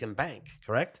 And they can bank,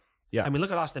 correct? Yeah. I mean, look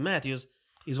at Austin Matthews.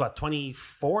 He's what,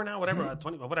 24 now? Whatever,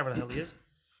 20, whatever the hell he is.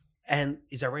 And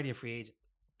he's already a free agent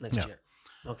next year.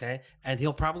 Okay? And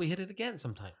he'll probably hit it again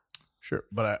sometime. Sure.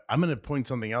 But I'm going to point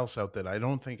something else out that I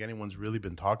don't think anyone's really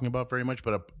been talking about very much,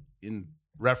 but in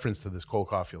reference to this Cole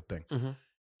Caufield thing. Mm-hmm.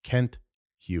 Kent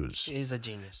Hughes. He's a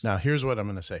genius. Now, here's what I'm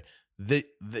going to say.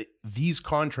 These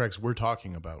contracts we're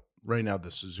talking about right now,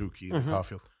 the Suzuki, the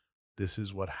Caufield, this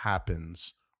is what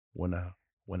happens when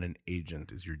an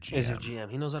agent is your GM. He's a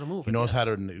GM. He knows how to move. He knows how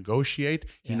to negotiate.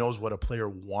 He knows what a player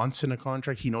wants in a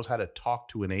contract. He knows how to talk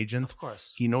to an agent. Of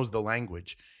course. He knows the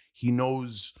language. He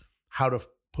knows how to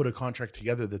put a contract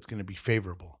together that's going to be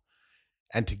favorable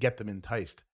and to get them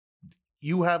enticed.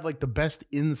 You have like the best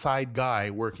inside guy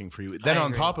working for you. Then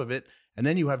on top of it, and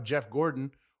then you have Jeff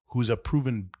Gordon, who's a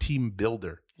proven team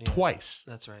builder twice.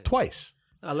 That's right. Twice.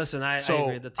 Listen, I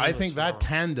agree. The team I think that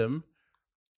tandem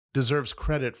deserves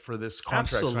credit for this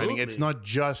contract signing. It's not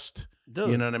just,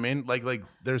 you know what I mean? Like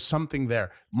there's something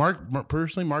there. Mark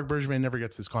Bergevin never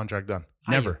gets this contract done.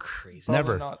 Never. Are you crazy?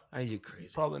 Never. Not. Are you crazy?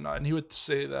 Probably not. And he would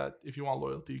say that if you want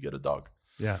loyalty, you get a dog.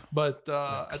 Yeah. But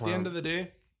at the end of the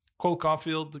day, Cole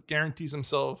Caufield guarantees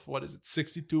himself,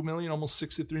 62 million, almost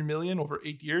 63 million over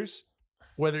 8 years.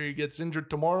 Whether he gets injured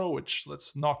tomorrow, which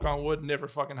let's knock on wood, never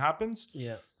fucking happens.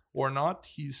 Yeah. Or not,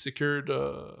 he's secured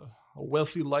a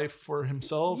wealthy life for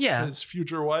himself, his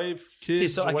future wife,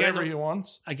 kids, whatever he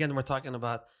wants. Again, we're talking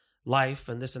about life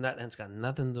and this and that, and it's got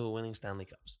nothing to do with winning Stanley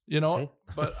Cups.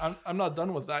 But I'm not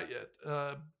done with that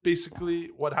yet. Basically,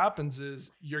 what happens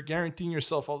is you're guaranteeing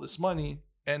yourself all this money,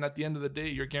 and at the end of the day,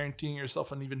 you're guaranteeing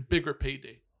yourself an even bigger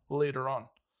payday later on.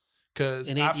 Because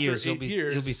in 8 years, he'll be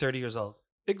 30 years old.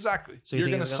 Exactly. So you're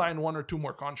going to sign one or two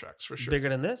more contracts for sure. Bigger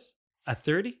than this? At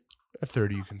 30? At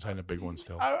 30, you can sign a big one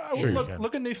still.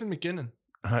 Look at Nathan McKinnon.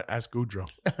 Ask Goudreau.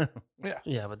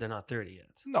 Yeah, but they're not 30 yet.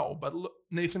 No, but look,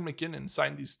 Nathan McKinnon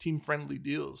signed these team-friendly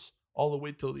deals all the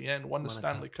way till the end, won the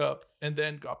Stanley Cup, and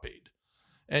then got paid.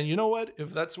 And you know what?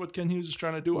 If that's what Ken Hughes is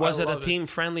trying to do, was it a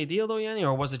team-friendly deal though, Yanni,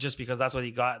 or was it just because that's what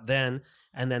he got then,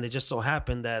 and then it just so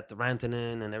happened that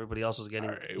Rantanen and everybody else was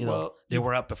getting, they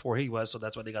were up before he was, so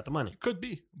that's why they got the money. Could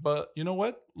be, but you know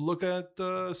what? Look at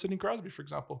Sidney Crosby, for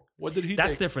example. What did he?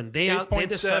 That's take? different. They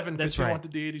 8.7 because he right.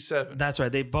 wanted the 87. That's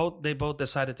right. They both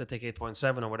decided to take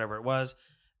 8.7 or whatever it was.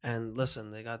 And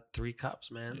listen, they got 3 cups,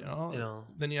 man. You know.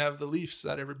 Then you have the Leafs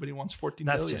that everybody wants 14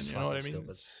 that's million. Just you know what I mean?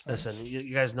 Stupid. Listen,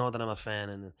 you guys know that I'm a fan,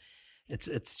 and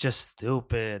it's just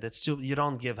stupid. It's stupid. You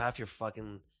don't give half your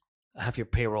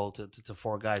payroll to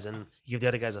 4 guys, and you give the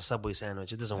other guys a Subway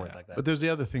sandwich. It doesn't work like that. But there's the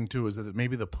other thing too, is that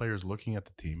maybe the players looking at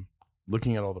the team,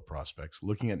 looking at all the prospects,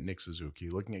 looking at Nick Suzuki,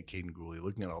 looking at Caden Gooley,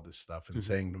 looking at all this stuff, and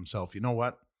saying to himself, you know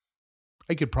what?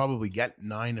 I could probably get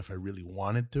 9 if I really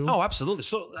wanted to. Oh, absolutely.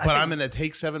 So, but I'm going to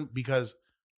take 7 because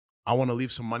I want to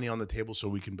leave some money on the table so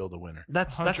we can build a winner.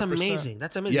 That's 100%. amazing.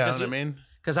 That's amazing. Yeah, you know what I mean?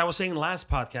 Because I was saying last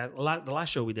podcast, the last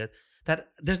show we did, that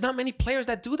there's not many players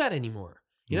that do that anymore.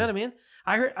 You know what I mean?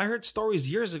 I heard stories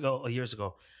years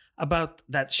ago about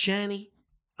that Shanny,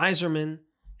 Iserman,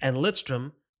 and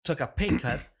Lidstrom took a pay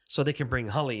cut so they can bring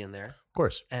Hully in there. Of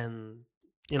course. And,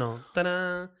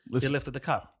 ta-da, they lifted the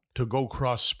cup. To go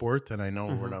cross sport, and I know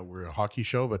we're a hockey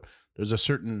show, but there's a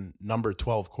certain number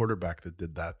 12 quarterback that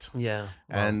did that. Yeah.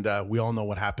 And we all know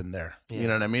what happened there. Yeah. You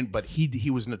know what I mean? But he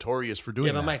was notorious for doing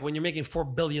that. Yeah, but Mike, when you're making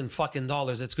 $4 billion fucking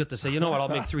dollars, it's good to say, you know what, I'll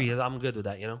make 3. I'm good with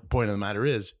that, Point of the matter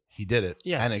is, he did it.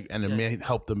 Yes. And it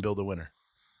helped them build a winner.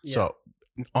 Yeah. So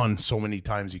on so many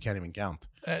times you can't even count.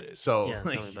 So tell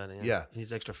me about it. Yeah.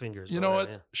 He's extra fingers. You know what?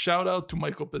 Yeah. Shout out to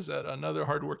Michael Pizzetta, another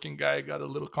hardworking guy. Got a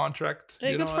little contract.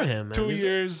 Hey, good for him, man. 2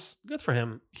 years. Good for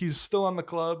him. He's still on the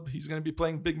club. He's going to be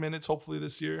playing big minutes hopefully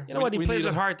this year. You know what? He plays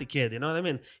with heart, the kid. You know what I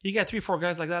mean? You got 3-4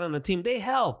 guys like that on the team. They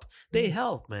help. They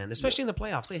help, man. Especially in the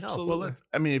playoffs. They help. Absolutely.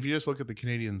 Well, if you just look at the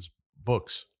Canadians'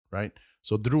 books, right?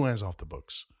 So Drouin's off the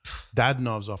books.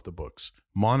 Dadonov's off the books.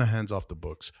 Monahan's off the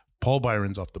books. Paul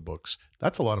Byron's off the books.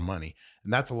 That's a lot of money.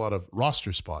 And that's a lot of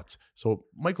roster spots. So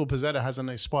Michael Pizzetta has a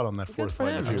nice spot on that fourth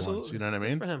line if he wants. You know what I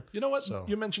mean? For him. You know what?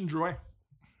 You mentioned Drouin.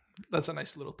 That's a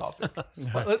nice little topic.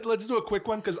 Let's do a quick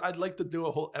one because I'd like to do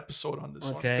a whole episode on this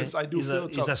one. Because I do feel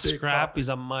he's a scrap. Topic. He's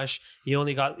a mush. He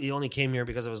only came here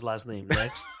because of his last name.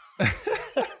 Next.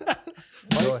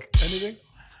 Mike, anything?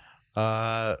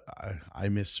 I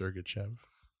miss Sergachev.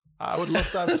 I would love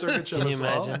to have Sergachev. Can you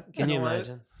imagine? Can you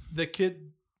imagine? The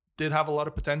kid did have a lot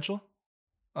of potential.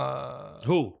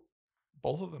 Who?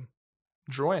 Both of them.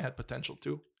 Drouin had potential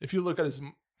too. If you look at his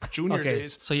junior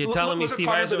days. So you're telling me Steve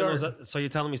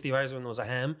Yzerman was a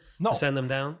ham to send him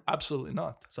down? Absolutely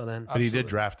not. So then, but he did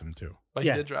draft him too. But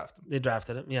he did draft him. They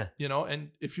drafted him. Yeah. And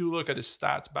if you look at his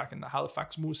stats back in the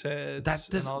Halifax Mooseheads,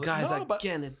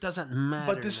 it doesn't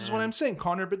matter. But this is what I'm saying.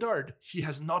 Connor Bedard, he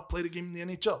has not played a game in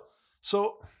the NHL.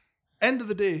 So, end of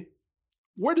the day,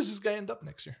 where does this guy end up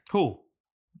next year? Who?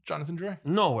 Jonathan Drouin.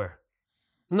 Nowhere.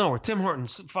 Tim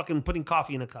Hortons fucking putting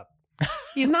coffee in a cup.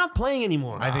 He's not playing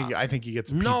anymore. I think he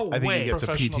gets a I think he gets a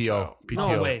PTO.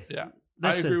 No way. Yeah.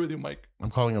 Listen, I agree with you, Mike.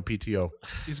 I'm calling a PTO.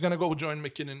 He's going to go join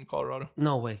McKinnon in Colorado.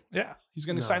 No way. Yeah. He's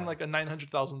going to sign like a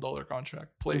 $900,000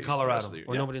 contract. Play in Colorado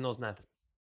where nobody knows nothing.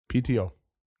 PTO.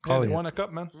 Calling he won a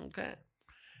cup, man. Okay.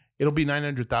 It'll be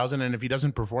 $900,000, and if he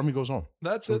doesn't perform, he goes home.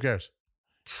 That's Who cares?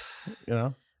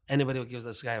 Anybody who gives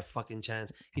this guy a fucking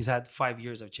chance. He's had 5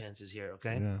 years of chances here,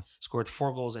 okay? Yeah. Scored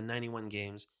 4 goals in 91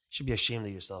 games. Should be ashamed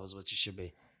of yourself is what you should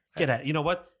be. Get at it. You know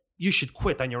what? You should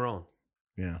quit on your own.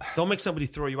 Yeah. Don't make somebody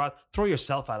throw you out. Throw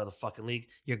yourself out of the fucking league.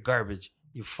 You're garbage.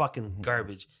 You fucking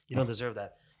garbage. You don't deserve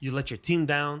that. You let your team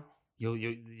down.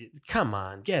 You come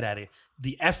on, get out of here.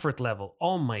 The effort level.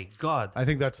 Oh my God. I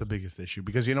think that's the biggest issue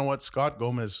because you know what? Scott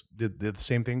Gomez did the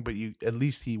same thing, but at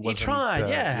least he wasn't. He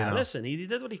tried. Listen, he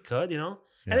did what he could, And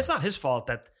it's not his fault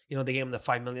that, they gave him the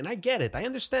 $5 million. I get it. I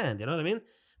understand. You know what I mean?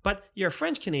 But you're a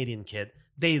French Canadian kid.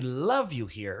 They love you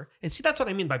here. And see, that's what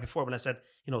I mean by before when I said,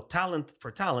 talent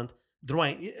for talent,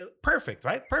 Drouin, perfect,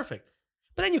 right? Perfect.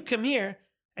 But then you come here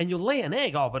and you lay an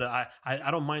egg. Oh, but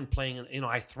I don't mind playing,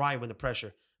 I thrive under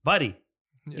pressure. Buddy,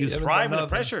 you thrive under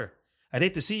pressure. I'd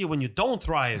hate to see you when you don't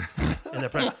thrive in the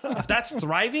pressure. If that's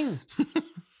thriving,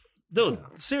 dude,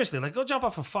 seriously, go jump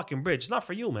off a fucking bridge. It's not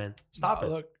for you, man. Stop it.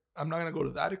 Look, I'm not going to go to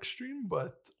that extreme,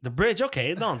 but... The bridge,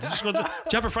 okay. No, just go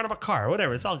jump in front of a car,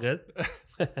 whatever. It's all good.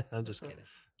 I'm just kidding.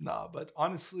 Nah, but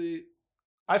honestly,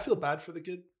 I feel bad for the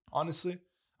kid, honestly.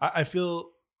 I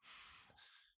feel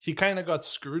he kind of got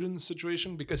screwed in the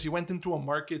situation because he went into a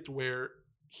market where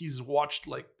he's watched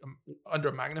under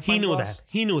a magnifying glass.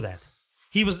 He knew that.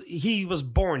 He was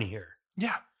born here.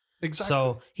 Yeah, exactly.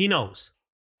 So he knows.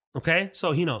 Okay?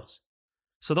 So he knows.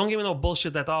 So don't give me no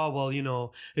bullshit that,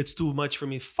 it's too much for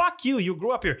me. Fuck you. You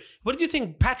grew up here. What did you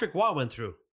think Patrick Waugh went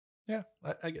through? Yeah,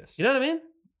 I guess. You know what I mean?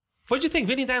 What did you think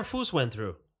Vinny Danfus went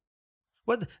through?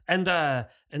 What and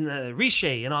Richer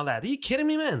and all that? Are you kidding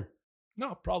me, man?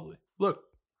 No, probably. Look.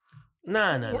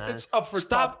 No. It's up for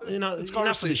stop. Top. It's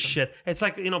enough for this shit. It's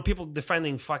like people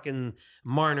defending fucking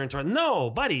Marner and Toronto. No,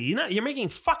 buddy, you're making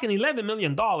fucking $11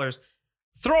 million.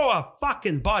 Throw a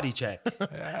fucking body check.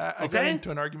 I got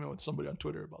into an argument with somebody on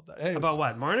Twitter about that. Anyways. About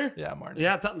what, Marner? Yeah, Marner.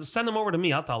 Yeah, send him over to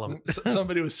me. I'll tell him.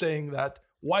 Somebody was saying that.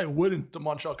 Why wouldn't the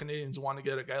Montreal Canadiens want to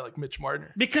get a guy like Mitch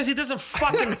Marner? Because he doesn't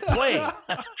fucking play.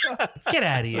 Get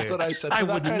out of here. That's what I said. I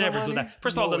would never do that.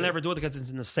 First of all, they'll never do it because it's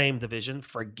in the same division.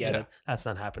 Forget it. That's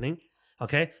not happening.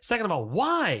 Okay. Second of all,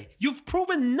 why? You've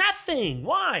proven nothing.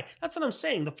 Why? That's what I'm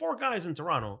saying. The 4 guys in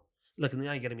Toronto. Look,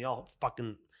 now you're getting me all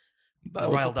fucking That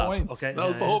was the riled up. point. Okay. That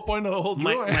was the whole point of the whole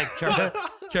drawing. Mike,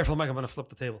 careful, Mike. I'm gonna flip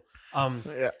the table.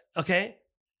 Okay.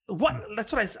 What?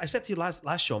 That's what I said to you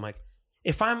last show, Mike.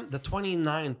 If I'm the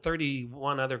 29,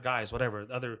 31 other guys, whatever,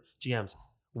 other GMs,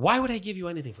 why would I give you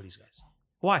anything for these guys?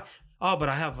 Why? Oh, but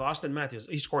I have Austin Matthews.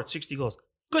 He scored 60 goals.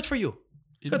 Good for you.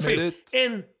 Good for you. Made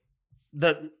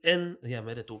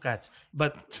it 2 cats.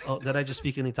 But did I just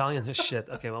speak in Italian? Shit.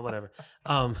 Okay, well, whatever.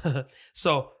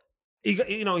 So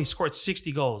he scored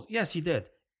 60 goals. Yes, he did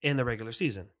in the regular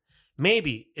season.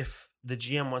 Maybe if the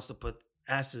GM wants to put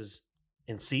asses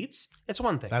in seats, it's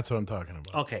one thing. That's what I'm talking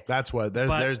about. Okay. That's why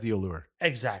there's the allure.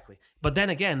 Exactly. But then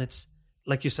again, it's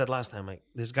like you said last time, Mike,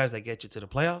 there's guys that get you to the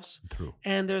playoffs. Through.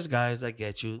 And there's guys that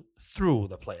get you through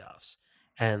the playoffs.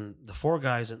 And the 4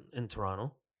 guys in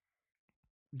Toronto,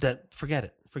 that forget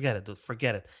it.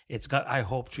 It's got, I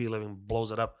hope Tree Living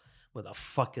blows it up with a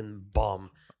fucking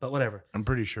bomb. But whatever. I'm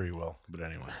pretty sure he will. But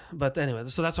anyway.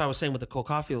 So that's why I was saying with the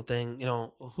Caufield thing,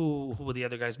 who would the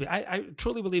other guys be? I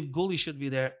truly believe Gooley should be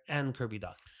there and Kirby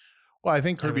Dach. Well, I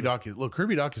think Kirby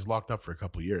Dach is locked up for a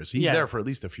couple of years. He's there for at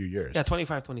least a few years. Yeah,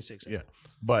 25, 26. Yeah.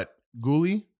 But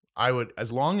Gooley, I would,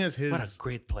 as long as his... What a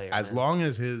great player, long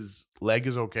as his leg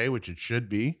is okay, which it should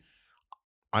be,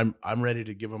 I'm ready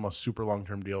to give him a super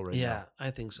long-term deal right now. Yeah,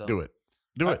 I think so. Do it.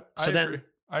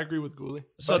 I agree with Gooley.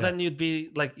 So then you'd be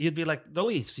like the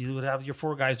Leafs. You would have your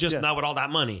 4 guys just not with all that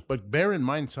money. But bear in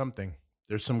mind something.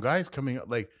 There's some guys coming up,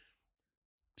 like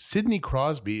Sidney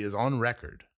Crosby is on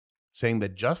record saying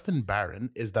that Justin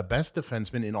Barron is the best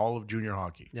defenseman in all of junior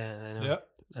hockey. Yeah, I know. Yeah.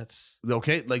 That's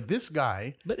okay. Like this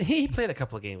guy, but he played a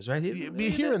couple of games, right? He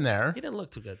here and there. He didn't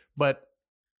look too good. But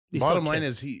bottom line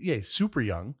is he's super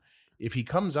young. If he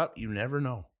comes up, you never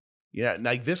know. Yeah,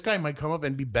 like this guy might come up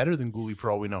and be better than Gooley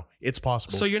for all we know. It's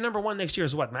possible. So your number 1 next year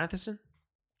is what, Matheson?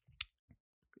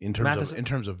 In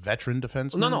terms of veteran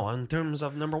defenseman? No. In terms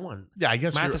of number 1. Yeah, I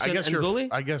guess Matheson and Gooley.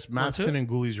 I guess Matheson and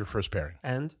Gooley's your first pairing.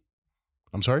 And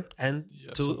I'm sorry. And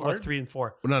 2, or 3 and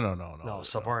 4. No.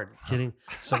 Savard. Kidding.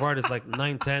 Savard is like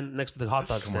 9-10 next to the hot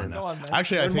dog stand.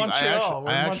 Actually,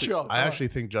 I actually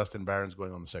think Justin Barron's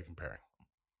going on the second pairing.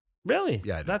 Really?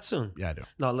 Yeah, I do. That soon? Yeah, I do.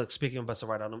 No, look, speaking of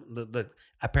Savard,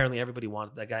 apparently everybody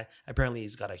wanted that guy. Apparently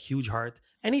he's got a huge heart.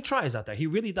 And he tries out there. He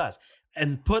really does.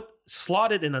 And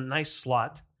slotted in a nice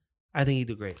slot, I think he'd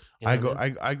do great. I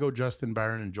go Justin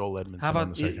Barron and Joel Edmondson on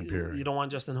the second pairing. You don't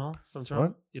want Justin Hall from Toronto?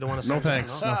 What? You don't want to No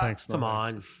thanks. No thanks. Come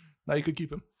on. Now you could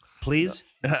keep him. Please?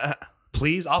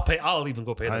 Please? I'll even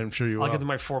go pay them. I'm sure you will. I'll give them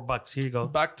my $4. Here you go.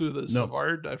 Back to the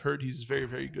Savard. I've heard he's very,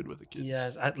 very good with the kids.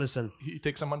 Yes. Listen. He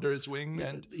takes them under his wing.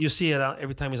 And you see it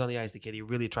every time he's on the ice, the kid. He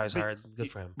really tries hard.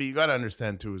 Good for him. But you got to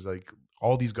understand, too, is like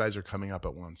all these guys are coming up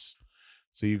at once.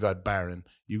 So you got Barron.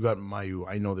 You got Mayu.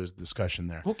 I know there's discussion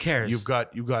there. Who cares? You've got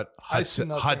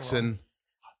Hudson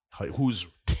who's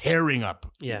tearing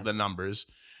up the numbers.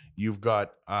 You've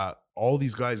got all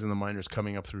these guys in the minors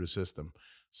coming up through the system.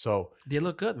 So they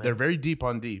look good, man. They're very deep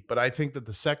on D, but I think that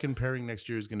the second pairing next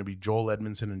year is going to be Joel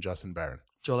Edmondson and Justin Barron.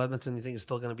 Joel Edmondson, you think is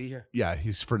still going to be here? Yeah,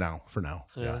 he's for now.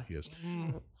 Yeah, he is.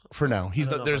 For now,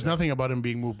 there's nothing about him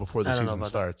being moved before the season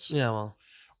starts. That. Yeah, well,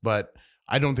 but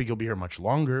I don't think he'll be here much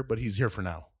longer. But he's here for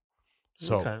now.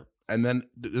 So, and then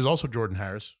there's also Jordan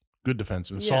Harris, good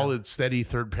defenseman, solid, steady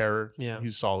third pairer. Yeah,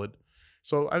 he's solid.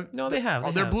 So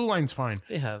their blue line's fine.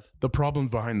 They have the problems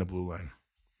behind the blue line.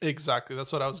 Exactly.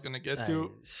 That's what I was going to get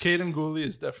to. Caden Gooley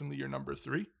is definitely your number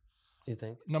 3. You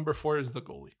think? Number 4 is the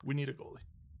goalie. We need a goalie.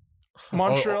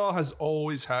 Montreal has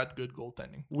always had good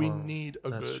goaltending. We need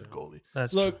a good goalie.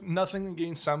 Look, nothing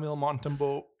against Samuel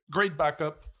Montembeault. Great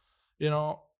backup.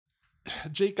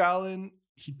 Jake Allen,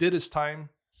 he did his time.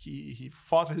 He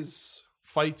fought his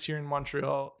fights here in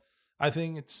Montreal. I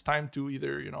think it's time to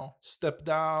either, step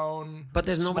down. But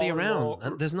there's nobody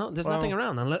around. There's nothing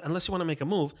around. Unless you want to make a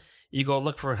move, you go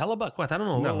look for Hellebuck. What? I don't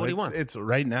know. No, what do you want? It's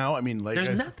right now. I mean, like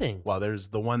there's nothing. Well, there's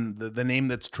the name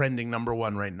that's trending number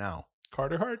 1 right now.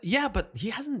 Carter Hart. Yeah, but he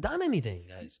hasn't done anything,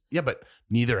 guys. Yeah, but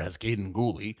neither has Caden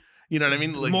Gooley. You know what I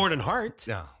mean? Like, more than Hart.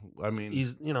 Yeah, I mean,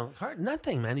 he's Hart.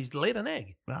 Nothing, man. He's laid an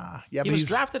egg. Yeah, he was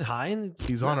drafted high, and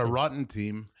he's on a rotten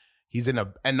team. He's and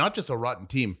not just a rotten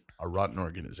team, a rotten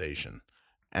organization.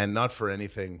 And not for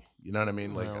anything, you know what I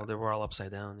mean? Well, they were all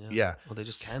upside down. Yeah. Well, they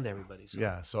just canned everybody. So.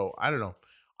 Yeah. So I don't know.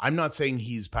 I'm not saying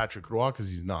he's Patrick Roy because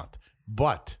he's not.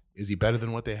 But is he better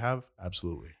than what they have?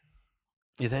 Absolutely.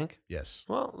 You think? Yes.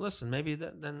 Well, listen. Maybe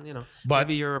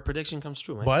maybe your prediction comes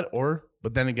true. Mate.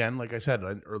 But then again, like I said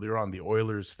earlier on, the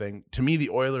Oilers thing. To me,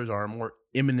 the Oilers are a more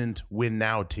imminent win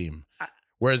now team,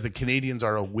 whereas the Canadians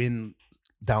are a win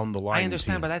down the line. I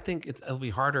understand, team. but I think it'll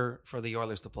be harder for the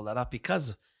Oilers to pull that off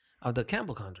because of the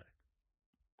Campbell contract.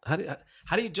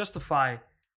 How do you justify,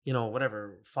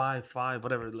 whatever, 5,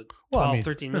 whatever, like 12,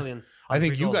 13 million? I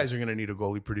think 3 you goalies? guys are going to need a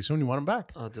goalie pretty soon. You want him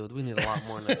back? Oh, dude, we need a lot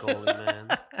more than a goalie,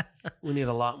 man. We need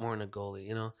a lot more than a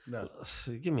goalie, No.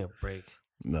 Give me a break.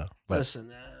 No. But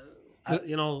Listen,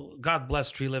 God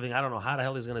bless Tree Living. I don't know how the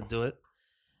hell he's going to do it.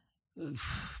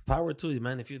 Power to you,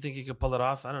 man. If you think you can pull it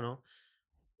off, I don't know.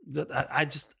 Good.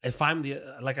 If I'm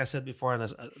like I said before,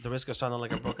 and the risk of sounding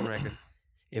like a broken record,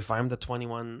 if I'm the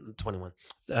 31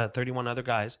 other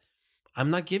guys,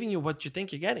 I'm not giving you what you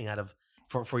think you're getting out of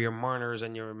for your Marners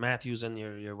and your Matthews and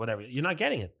your whatever. You're not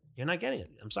getting it. You're not getting it.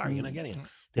 I'm sorry, you're not getting it.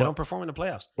 They don't perform in the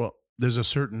playoffs. Well, there's a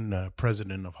certain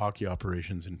president of hockey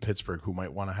operations in Pittsburgh who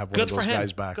might want to have one of those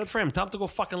guys back. Good for him. Tell him to go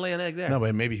fucking lay an egg there. No,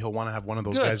 but maybe he'll want to have one of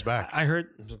those guys back. I heard.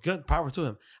 Good power to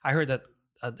him. I heard that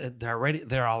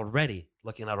they're already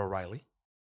looking at O'Reilly.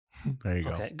 There you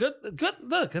go. Okay, good.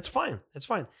 Look, it's fine. It's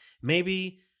fine.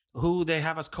 Maybe who they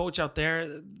have as coach out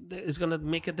there is going to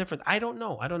make a difference. I don't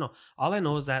know. All I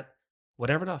know is that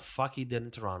whatever the fuck he did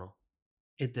in Toronto,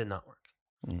 it did not work.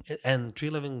 And Tree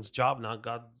Living's job now,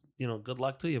 God, good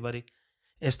luck to you, buddy,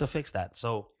 is to fix that.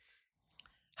 So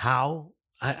how?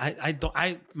 I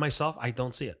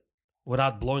don't see it.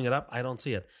 Without blowing it up, I don't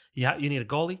see it. You need a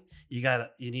goalie. You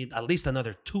need at least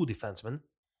another 2 defensemen.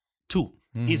 2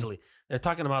 easily. They're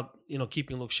talking about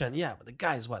keeping Luke Shen. Yeah, but the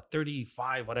guy is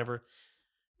 35, whatever.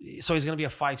 So he's gonna be a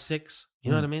 5'6". You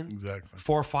know what I mean? Exactly.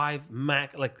 4'5"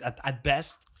 max, like at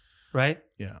best, right?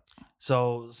 Yeah.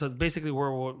 So basically,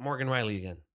 we're Morgan Riley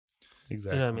again.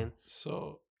 Exactly. You know what I mean?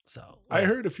 So yeah. I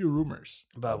heard a few rumors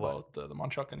about the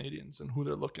Montreal Canadiens and who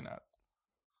they're looking at.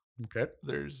 Okay.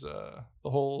 There's the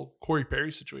whole Corey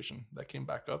Perry situation that came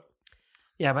back up.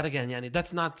 Yeah, but again, Yanni,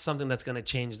 that's not something that's going to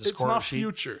change the score It's not sheet.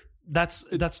 future.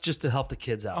 That's just to help the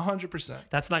kids out. 100%.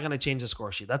 That's not going to change the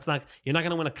score sheet. You're not going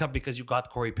to win a cup because you got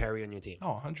Corey Perry on your team.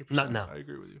 Oh, 100%. Not now. I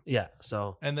agree with you. Yeah,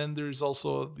 so. And then there's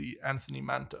also the Anthony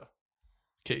Manta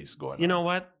case going on. You know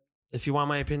what? If you want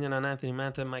my opinion on Anthony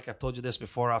Manta, Mike, I've told you this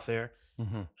before off air.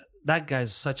 Mm-hmm. That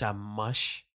guy's such a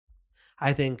mush.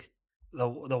 I think the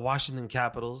Washington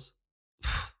Capitals,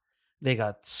 they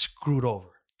got screwed over.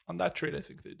 On that trade, I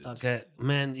think they did. Okay,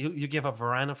 man, you give up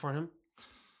Verana for him?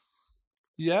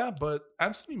 Yeah, but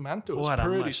Anthony Manta was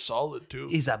pretty solid too.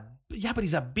 But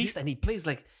he's a beast, and he plays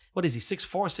like, what is he,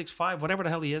 6'4", 6'5", whatever the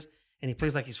hell he is, and he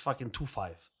plays like he's fucking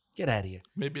 2'5". Get out of here.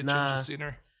 Maybe a change of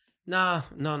scenery. No,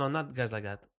 not guys like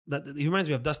that. He reminds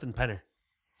me of Dustin Penner.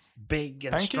 Big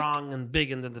and strong and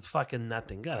big and the fucking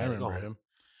nothing. God, I remember him.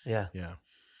 Yeah. Yeah.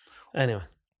 Anyway.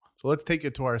 So let's take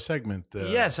it to our segment.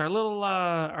 Yes, our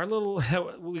little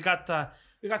we got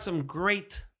some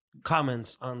great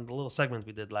comments on the little segment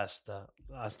we did last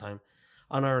time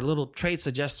on our little trade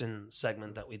suggestion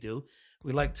segment that we do.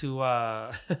 We like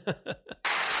to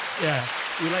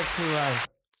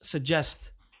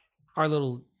suggest our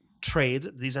little trades.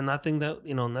 These are nothing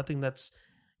that's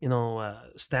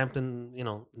stamped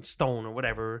in stone or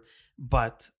whatever,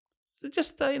 but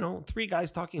just 3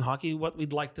 guys talking hockey, what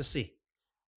we'd like to see.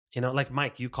 Like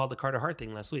Mike, you called the Carter Hart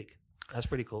thing last week. That's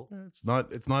pretty cool. It's not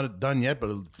done yet,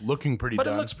 but it's looking pretty done.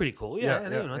 But it looks pretty cool. Yeah,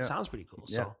 it sounds pretty cool.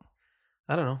 Yeah. So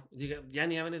I don't know.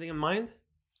 Jan, you have anything in mind?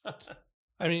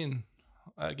 I mean,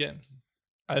 again,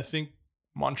 I think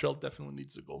Montreal definitely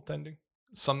needs a goaltending.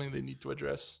 Something they need to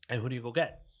address. And who do you go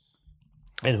get?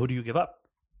 And who do you give up?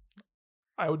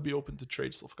 I would be open to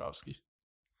trade Slafkovsky.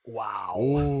 Wow.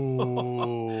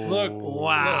 Look.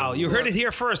 Wow. You heard it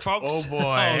here first, folks. Oh,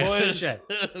 boy. Shit.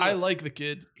 I like the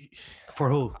kid. For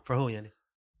who? For who, Yanni?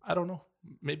 I don't know.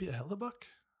 Maybe a Hellebuck?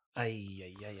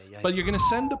 Ay. But you're going to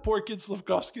send the poor kid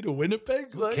Slafkovsky to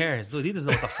Winnipeg? Who cares? Dude, he doesn't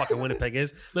know what the fucking Winnipeg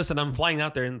is. Listen, I'm flying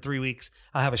out there in 3 weeks.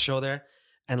 I have a show there.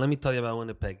 And let me tell you about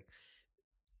Winnipeg.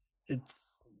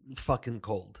 It's fucking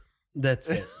cold.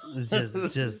 That's it.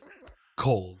 It's just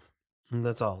cold.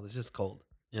 That's all. It's just cold.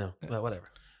 But whatever.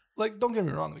 Like, don't get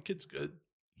me wrong. The kid's good.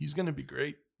 He's going to be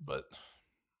great. But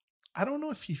I don't know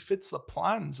if he fits the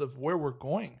plans of where we're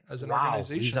going as an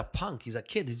organization. He's a punk. He's a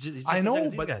kid. He's just I know,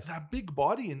 as but guys. that big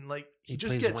body and he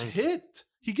just plays gets wank. hit.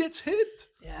 He gets hit.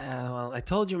 Yeah, well, I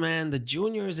told you, man, the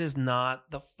juniors is not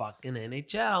the fucking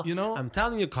NHL. I'm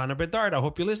telling you, Connor Bedard, I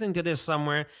hope you're listening to this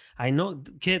somewhere. I know,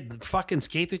 kid, fucking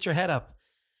skate with your head up.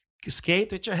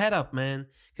 Skate with your head up, man.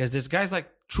 Because there's guys like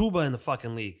Trouba in the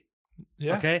fucking league.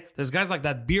 Yeah. Okay? There's guys like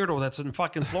that Beardo that's in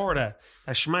fucking Florida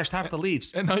that smashed half the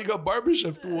Leafs. And now you got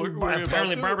Barbashev to worry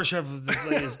Apparently about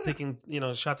Barbashev is taking,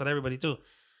 shots at everybody too.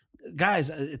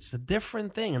 Guys, it's a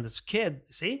different thing. And this kid,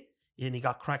 see? And he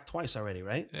got cracked twice already,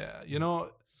 right? Yeah.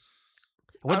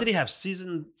 What did he have?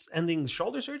 Season-ending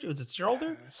shoulder surgery? Was it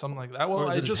shoulder? Something like that. Or Well,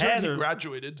 was I it his just heard head he or-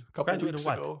 graduated a couple Graduated weeks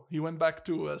what? ago. He went back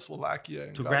to Slovakia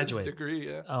and To got graduate. his degree.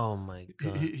 Yeah. Oh my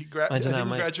god! He Imagine that,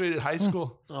 Mike. graduated high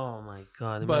school. Oh my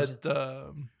god! Imagine.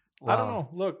 But I don't know.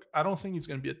 Look, I don't think he's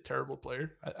going to be a terrible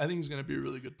player. I think he's going to be a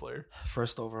really good player.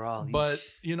 First overall. But,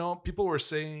 people were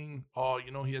saying,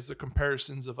 he has the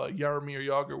comparisons of Jaromir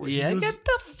Jagr. Where Yeah, get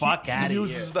the fuck out of He here.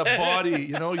 uses the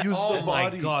body, Oh the my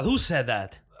body. god! Who said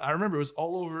that? I remember it was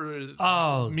all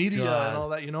over media God. and all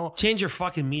that, Change your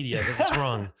fucking media because it's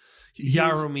wrong. He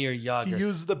Jaromir Jagr. He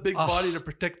used the big body to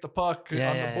protect the puck on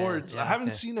the boards. yeah, I haven't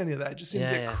okay. seen any of that. I just seen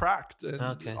him Yeah, get cracked. And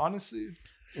Okay. honestly,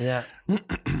 Yeah.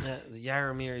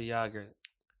 Jaromir Jagr.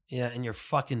 Yeah, in your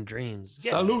fucking dreams.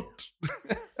 Get out of salute.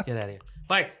 here. Get out of here.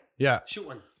 Mike, Yeah. shoot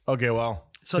one. Okay. Well.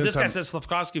 So since this guy I'm- says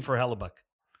Slavkovsky for Hellebuck.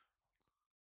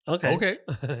 Okay.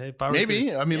 Okay. Power Maybe.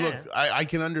 to- I mean, Yeah. look, I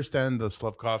can understand the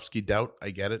Slavkovsky doubt.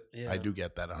 I get it. Yeah. I do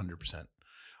get that 100%.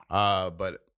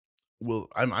 But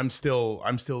I'm still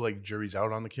like jury's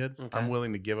out on the kid. Okay. I'm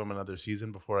willing to give him another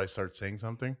season before I start saying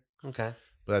something. Okay.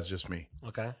 But that's just me.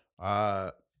 Okay.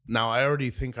 Now I already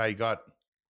think I got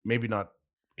maybe not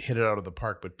hit it out of the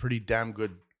park, but pretty damn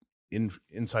good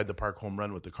inside the park home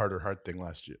run with the Carter Hart thing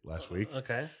last week.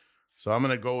 Okay. So I'm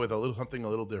gonna go with something a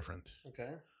little different. Okay.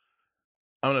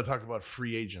 I'm gonna talk about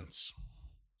free agents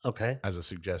Okay. as a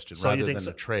suggestion So you rather think than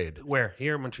so- a trade Where?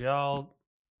 Here, Montreal.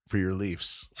 for your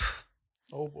Leafs.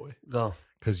 Oh boy. Go.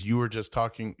 Because you were just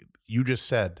talking, you just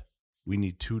said we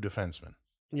need 2 defensemen.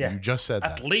 Yeah. You just said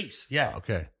At that. least. Yeah.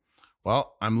 Okay.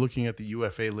 Well, I'm looking at the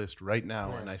UFA list right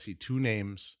now, Yeah. and I see 2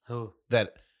 names Who?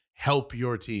 that help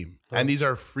your team. Who? And these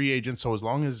are free agents, so as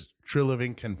long as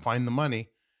Treliving can find the money,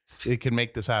 it can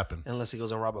make this happen. Unless he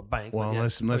goes and rob a bank. Well, but yeah.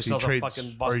 unless Or he sells a trades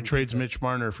fucking or Boston he trades pizza. Mitch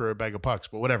Marner for a bag of pucks,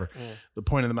 but whatever. Yeah. The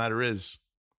point of the matter is,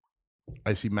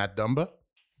 I see Matt Dumba.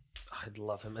 I'd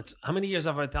love him. It's how many years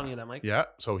have I telling you that, Mike? Yeah,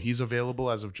 so he's available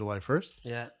as of July 1st,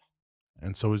 Yeah.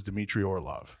 and so is Dmitry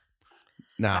Orlov.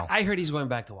 Now I heard he's going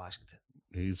back to Washington.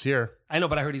 he's here, I know,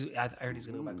 but I heard he's going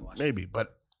to go back to Washington. maybe.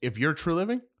 But if you're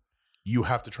Treliving, you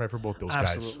have to try for both those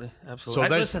guys. Absolutely. Absolutely.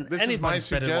 So Listen, this is my anybody's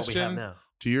better than what we have suggestion now.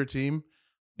 to your team.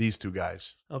 These 2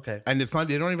 guys, Okay. and it's not.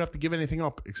 They don't even have to give anything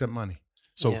up except money.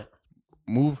 So Yeah.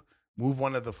 move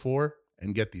one of the 4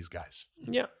 and get these guys.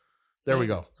 Yeah. There we Yeah,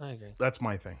 go. I agree. That's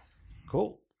my thing.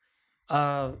 Cool.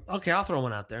 Okay, I'll throw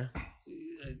one out there.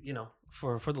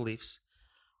 For the Leafs,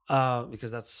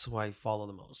 because that's who I follow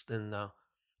the most. And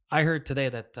I heard today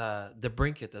that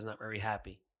DeBrincat is not very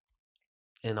happy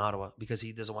in Ottawa because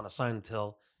he doesn't want to sign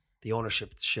until the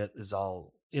ownership shit is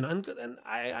all and good. And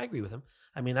I agree with him.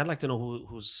 I mean, I'd like to know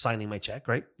who's signing my check,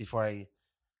 right? Before I,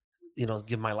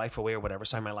 give my life away or whatever,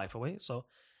 sign my life away. So.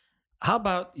 How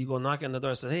about you go knock on the door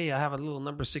and say, hey, I have a little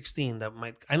number 16 that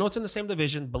might... I know it's in the same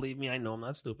division. Believe me, I know. I'm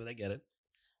not stupid. I get it.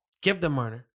 Give them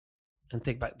Marner and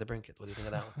take back the Brinket. What do you think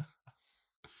of that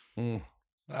one?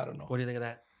 I don't know. What do you think of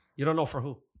that? You don't know for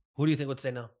who? Who do you think would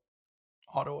say no?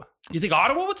 Ottawa. You think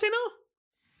Ottawa would say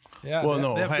no? Yeah. Well, they,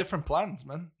 no, they have I- different plans,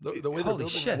 man. The way they're Holy building.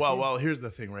 shit. that team. Well, here's the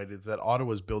thing, right? Is that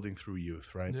Ottawa's building through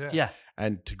youth, right? Yeah. Yeah.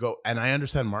 And and I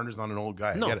understand Marner's not an old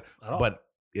guy. No, I get it. at all. But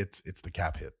it's the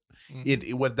cap hit. Mhm.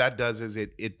 It what that does is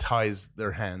it ties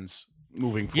their hands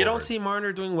moving forward. You don't see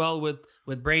Marner doing well with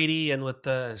Brady and with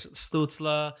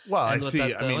Stutzla. Well, and I with see.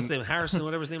 That, I mean, what's his name? Harrison,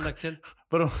 whatever his name, that kid.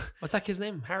 but What's that kid's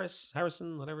name?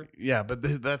 Harrison, whatever. yeah, but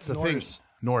that's the Norris. thing.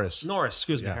 Norris. Norris,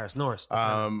 excuse me, Yeah. Harris. Norris. That's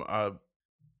him.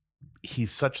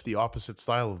 He's such the opposite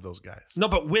style of those guys. No,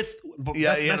 but that's you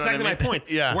know exactly what I my mean?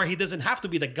 point. Yeah. Where he doesn't have to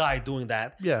be the guy doing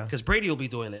that. Yeah. Because Brady will be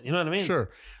doing it. You know what I mean?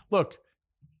 Sure. Look,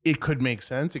 it could make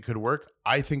sense. It could work.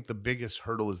 I think the biggest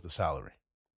hurdle is the salary.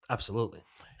 Absolutely.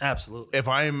 Absolutely. If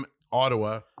I'm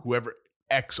Ottawa, whoever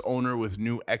ex-owner with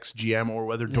new ex-GM or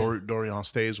whether Dorian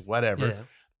stays, whatever, Yeah.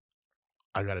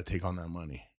 I got to take on that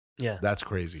money. Yeah. That's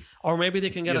crazy. Or maybe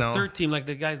they can get You a know? third team like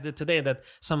the guys did today, that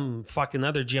some fucking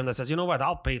other GM that says, you know what,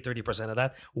 I'll pay 30% of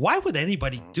that. Why would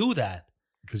anybody do that?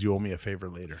 Because you owe me a favor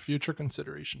later. Future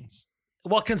considerations.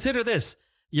 Well, consider this.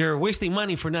 You're wasting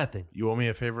money for nothing. You owe me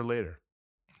a favor later.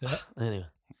 Anyway.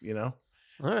 You know?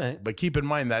 All right. But keep in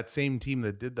mind, that same team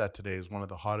that did that today is one of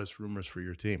the hottest rumors for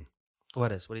your team.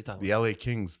 What is? What are you talking The about? LA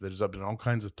Kings. There's been all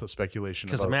kinds of speculation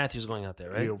Because about Matthews going out there,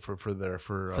 right? for For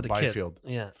the Byfield,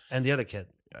 kid. Yeah. And the other kid.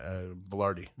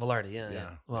 Velarde. Velarde.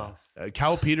 Yeah. Well,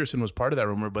 Cal Peterson was part of that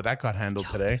rumor, but that got handled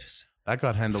today. Peterson. That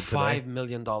got handled $5 today.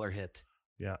 million hit.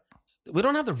 Yeah. We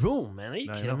don't have the room, man. Are you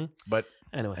I kidding know. me? But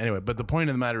Anyway. but the point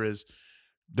of the matter is,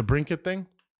 the Brinket thing,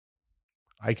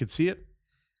 I could see it.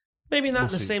 Maybe not We'll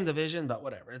in the see. same division, but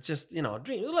whatever. It's just, a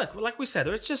dream. Look, like we said,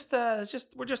 we're just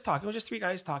talking. We're just 3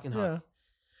 guys talking hockey.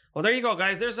 Well, there you go,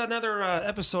 guys. There's another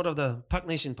episode of the Puck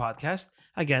Nation podcast.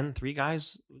 Again, 3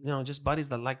 guys, just buddies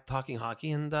that like talking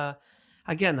hockey. And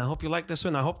again, I hope you like this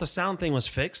one. I hope the sound thing was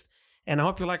fixed. And I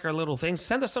hope you like our little things.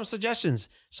 Send us some suggestions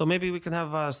so maybe we can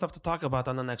have stuff to talk about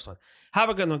on the next one. Have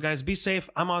a good one, guys. Be safe.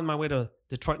 I'm on my way to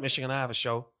Detroit, Michigan. I have a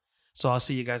show. So I'll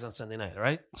see you guys on Sunday night, all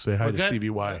right? Say hi We're to good? Stevie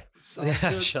Y. Sounds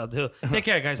Yeah, good. shall do. Take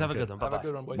care, guys. Have a good one. Have Bye-bye. a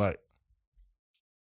good one, boys. Bye.